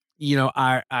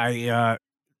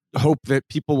hope that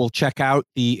people will check out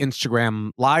the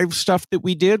Instagram live stuff that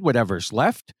we did, whatever's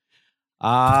left.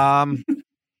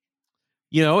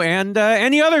 And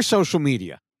any other social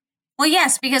media. Well,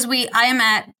 yes, because I am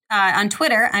on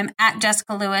Twitter, I'm at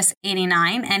Jessica Lewis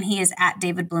 89 and he is at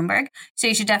David Bloomberg. So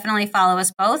you should definitely follow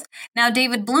us both. Now,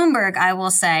 David Bloomberg, I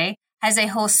will say, has a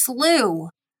whole slew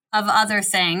of other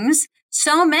things.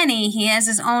 So many, he has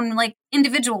his own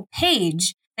individual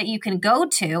page that you can go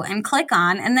to and click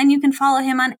on, and then you can follow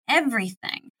him on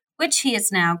everything, which he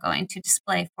is now going to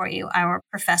display for you, our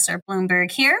Professor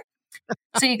Bloomberg here.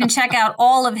 So you can check out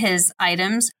all of his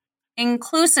items,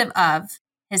 inclusive of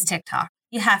his TikTok.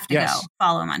 You have to go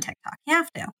follow him on TikTok. You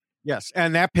have to. Yes.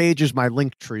 And that page is my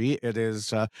Linktree. It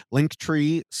is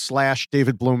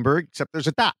Linktree/David Bloomberg, except there's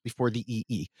a dot before the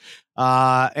EE.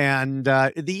 And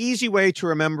the easy way to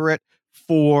remember it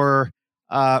for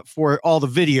all the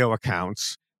video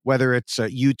accounts, whether it's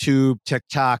YouTube,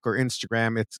 TikTok, or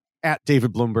Instagram, it's at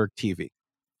David Bloomberg TV.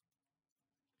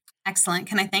 Excellent.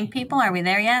 Can I thank people? Are we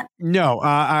there yet? No.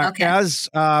 Okay.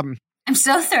 I'm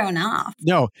so thrown off.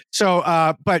 No. So,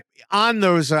 but on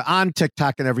those, on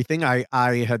TikTok and everything, I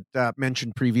had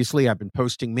mentioned previously, I've been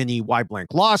posting mini Why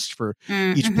Blank Lost for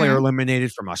each player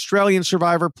eliminated from Australian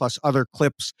Survivor, plus other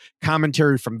clips,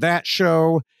 commentary from that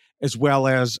show, as well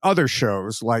as other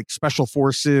shows like Special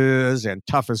Forces and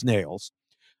Tough as Nails.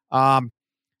 I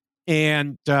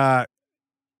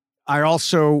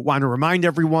also want to remind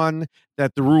everyone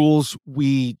that the rules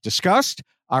we discussed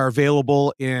are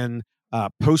available in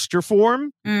poster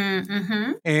form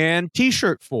and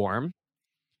t-shirt form,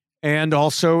 and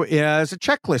also as a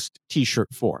checklist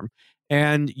t-shirt form.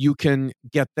 And you can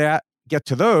get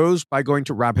to those by going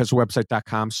to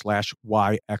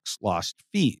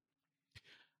robhasawebsite.com/yxlostfeed.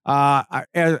 I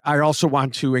also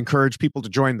want to encourage people to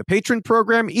join the patron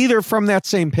program, either from that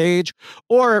same page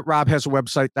or at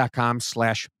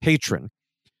robhasawebsite.com/patron.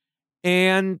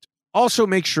 And also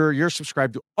make sure you're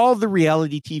subscribed to all the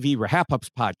reality TV RHAP-Ups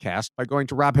podcast by going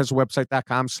to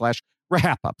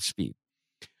robhasawebsite.com/RHAP-Upsfeed.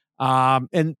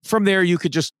 And from there, you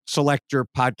could just select your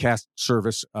podcast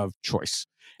service of choice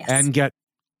and get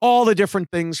all the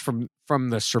different things from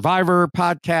the Survivor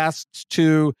podcasts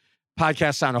to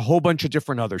podcasts on a whole bunch of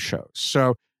different other shows.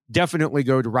 So definitely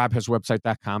go to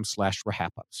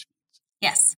robhasawebsite.com/RHAP-Ups.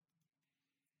 Yes.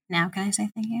 Now can I say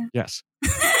thank you? Yes.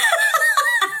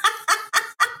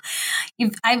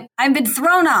 I've been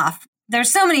thrown off.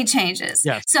 There's so many changes.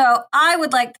 Yes. So I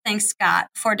would like to thank Scott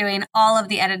for doing all of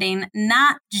the editing,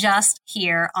 not just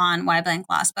here on Why Blank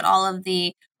Lost, but all of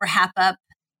the RHAP-Up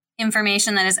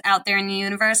information that is out there in the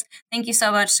universe. Thank you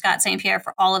so much, Scott St. Pierre,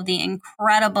 for all of the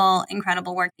incredible,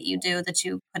 incredible work that you do, that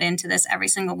you put into this every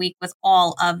single week with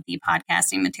all of the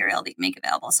podcasting material that you make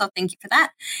available. So thank you for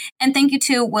that. And thank you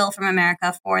to Will from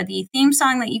America for the theme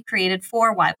song that you created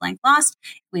for Why Blank Lost.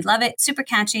 We love it. Super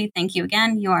catchy. Thank you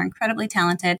again. You are incredibly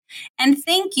talented. And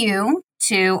thank you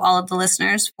to all of the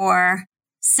listeners for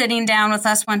sitting down with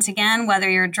us once again, whether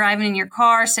you're driving in your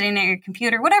car, sitting at your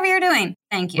computer, whatever you're doing.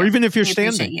 Thank you. Or even if you're we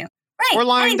standing. You. Right. Or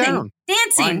lying anything. down.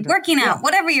 Dancing, working out,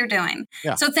 whatever you're doing.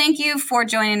 Yeah. So thank you for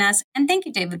joining us. And thank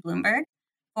you, David Bloomberg,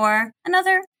 for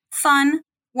another fun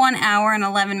 1 hour and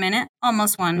 11 minute,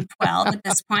 almost 1:12 at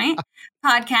this point,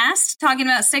 podcast talking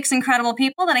about 6 incredible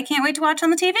people that I can't wait to watch on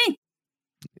the TV.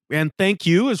 And thank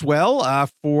you as well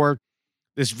for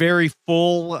this very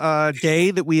full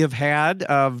day that we have had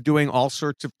of doing all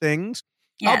sorts of things.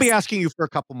 Yes. I'll be asking you for a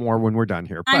couple more when we're done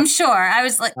here. But, I'm sure. I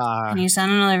was like, can you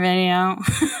send another video?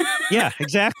 Yeah,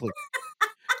 exactly.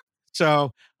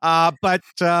 So, but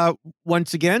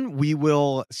once again, we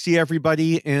will see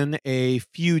everybody in a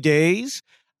few days.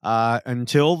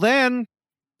 Until then,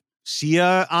 see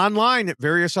ya online at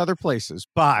various other places.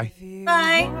 Bye.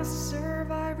 Bye.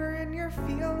 Survivor and you're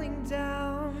feeling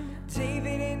down.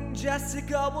 David and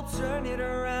Jessica will turn it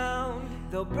around.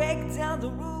 They'll break down the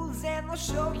rules and they'll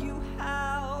show you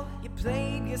how. You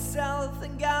played yourself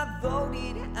and got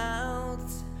voted out.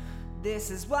 This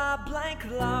is why blank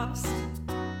lost.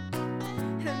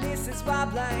 And this is why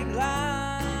blank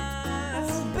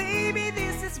lost. Oh, baby,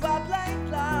 this is why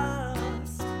blank lost.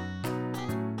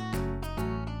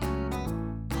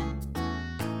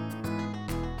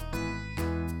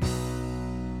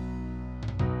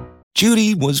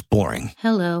 Judy was boring.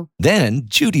 Hello. Then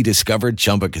Judy discovered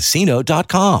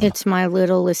ChumbaCasino.com. It's my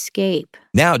little escape.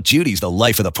 Now Judy's the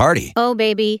life of the party. Oh,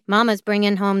 baby, mama's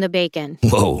bringing home the bacon.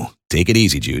 Whoa, take it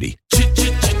easy, Judy.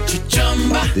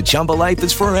 The Chumba life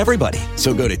is for everybody.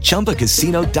 So go to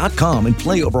ChumbaCasino.com and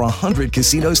play over 100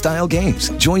 casino-style games.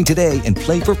 Join today and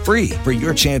play for free for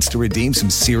your chance to redeem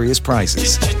some serious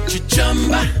prizes.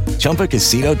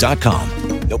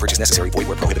 ChumbaCasino.com. No purchase necessary. Void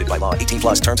where prohibited by law. 18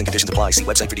 plus terms and conditions apply. See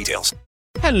website for details.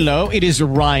 Hello, it is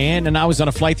Ryan, and I was on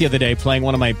a flight the other day playing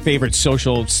one of my favorite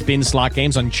social spin slot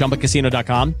games on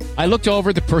ChumbaCasino.com. I looked over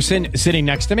at the person sitting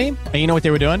next to me, and you know what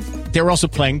they were doing? They were also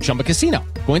playing Chumba Casino.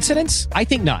 Coincidence? I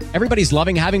think not. Everybody's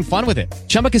loving having fun with it.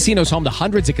 Chumba Casino is home to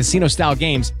hundreds of casino-style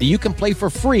games that you can play for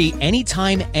free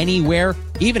anytime, anywhere,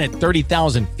 even at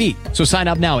 30,000 feet. So sign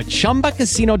up now at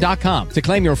ChumbaCasino.com to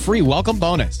claim your free welcome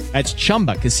bonus. That's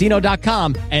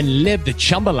ChumbaCasino.com and live the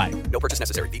Chumba life. No purchase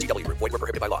necessary. VGW. Void where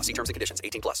prohibited by law. See terms and conditions.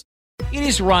 18 plus. It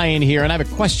is Ryan here, and I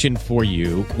have a question for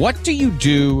you. What do you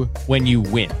do when you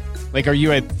win? Like, are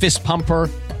you a fist pumper,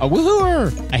 a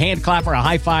woohooer, a hand clapper, a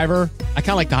high fiver? I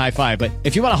kind of like the high five, but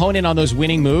if you want to hone in on those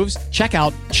winning moves, check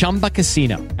out Chumba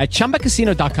Casino. At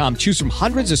ChumbaCasino.com, choose from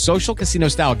hundreds of social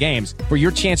casino-style games for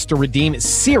your chance to redeem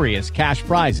serious cash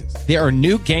prizes. There are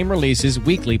new game releases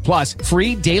weekly, plus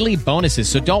free daily bonuses.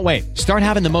 So don't wait. Start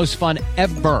having the most fun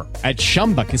ever at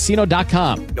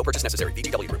ChumbaCasino.com. No purchase necessary.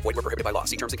 VGW. Void where prohibited by law.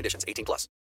 See terms and conditions. 18 plus.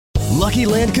 Lucky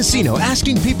Land Casino,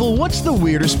 asking people, what's the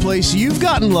weirdest place you've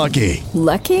gotten lucky?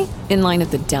 Lucky? In line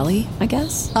at the deli, I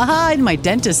guess? Aha, in my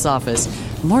dentist's office.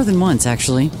 More than once,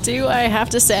 actually. Do I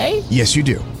have to say? Yes, you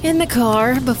do. In the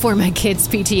car before my kids'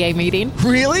 PTA meeting.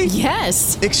 Really?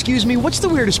 Yes. Excuse me, what's the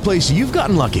weirdest place you've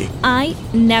gotten lucky? I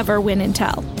never win and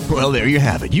tell. Well, there you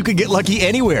have it. You can get lucky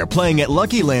anywhere, playing at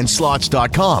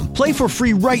LuckyLandSlots.com. Play for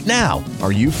free right now.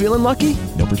 Are you feeling lucky?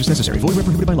 No purchase necessary. Void where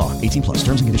prohibited by law. 18 plus.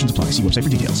 Terms and conditions apply. See website for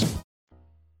details.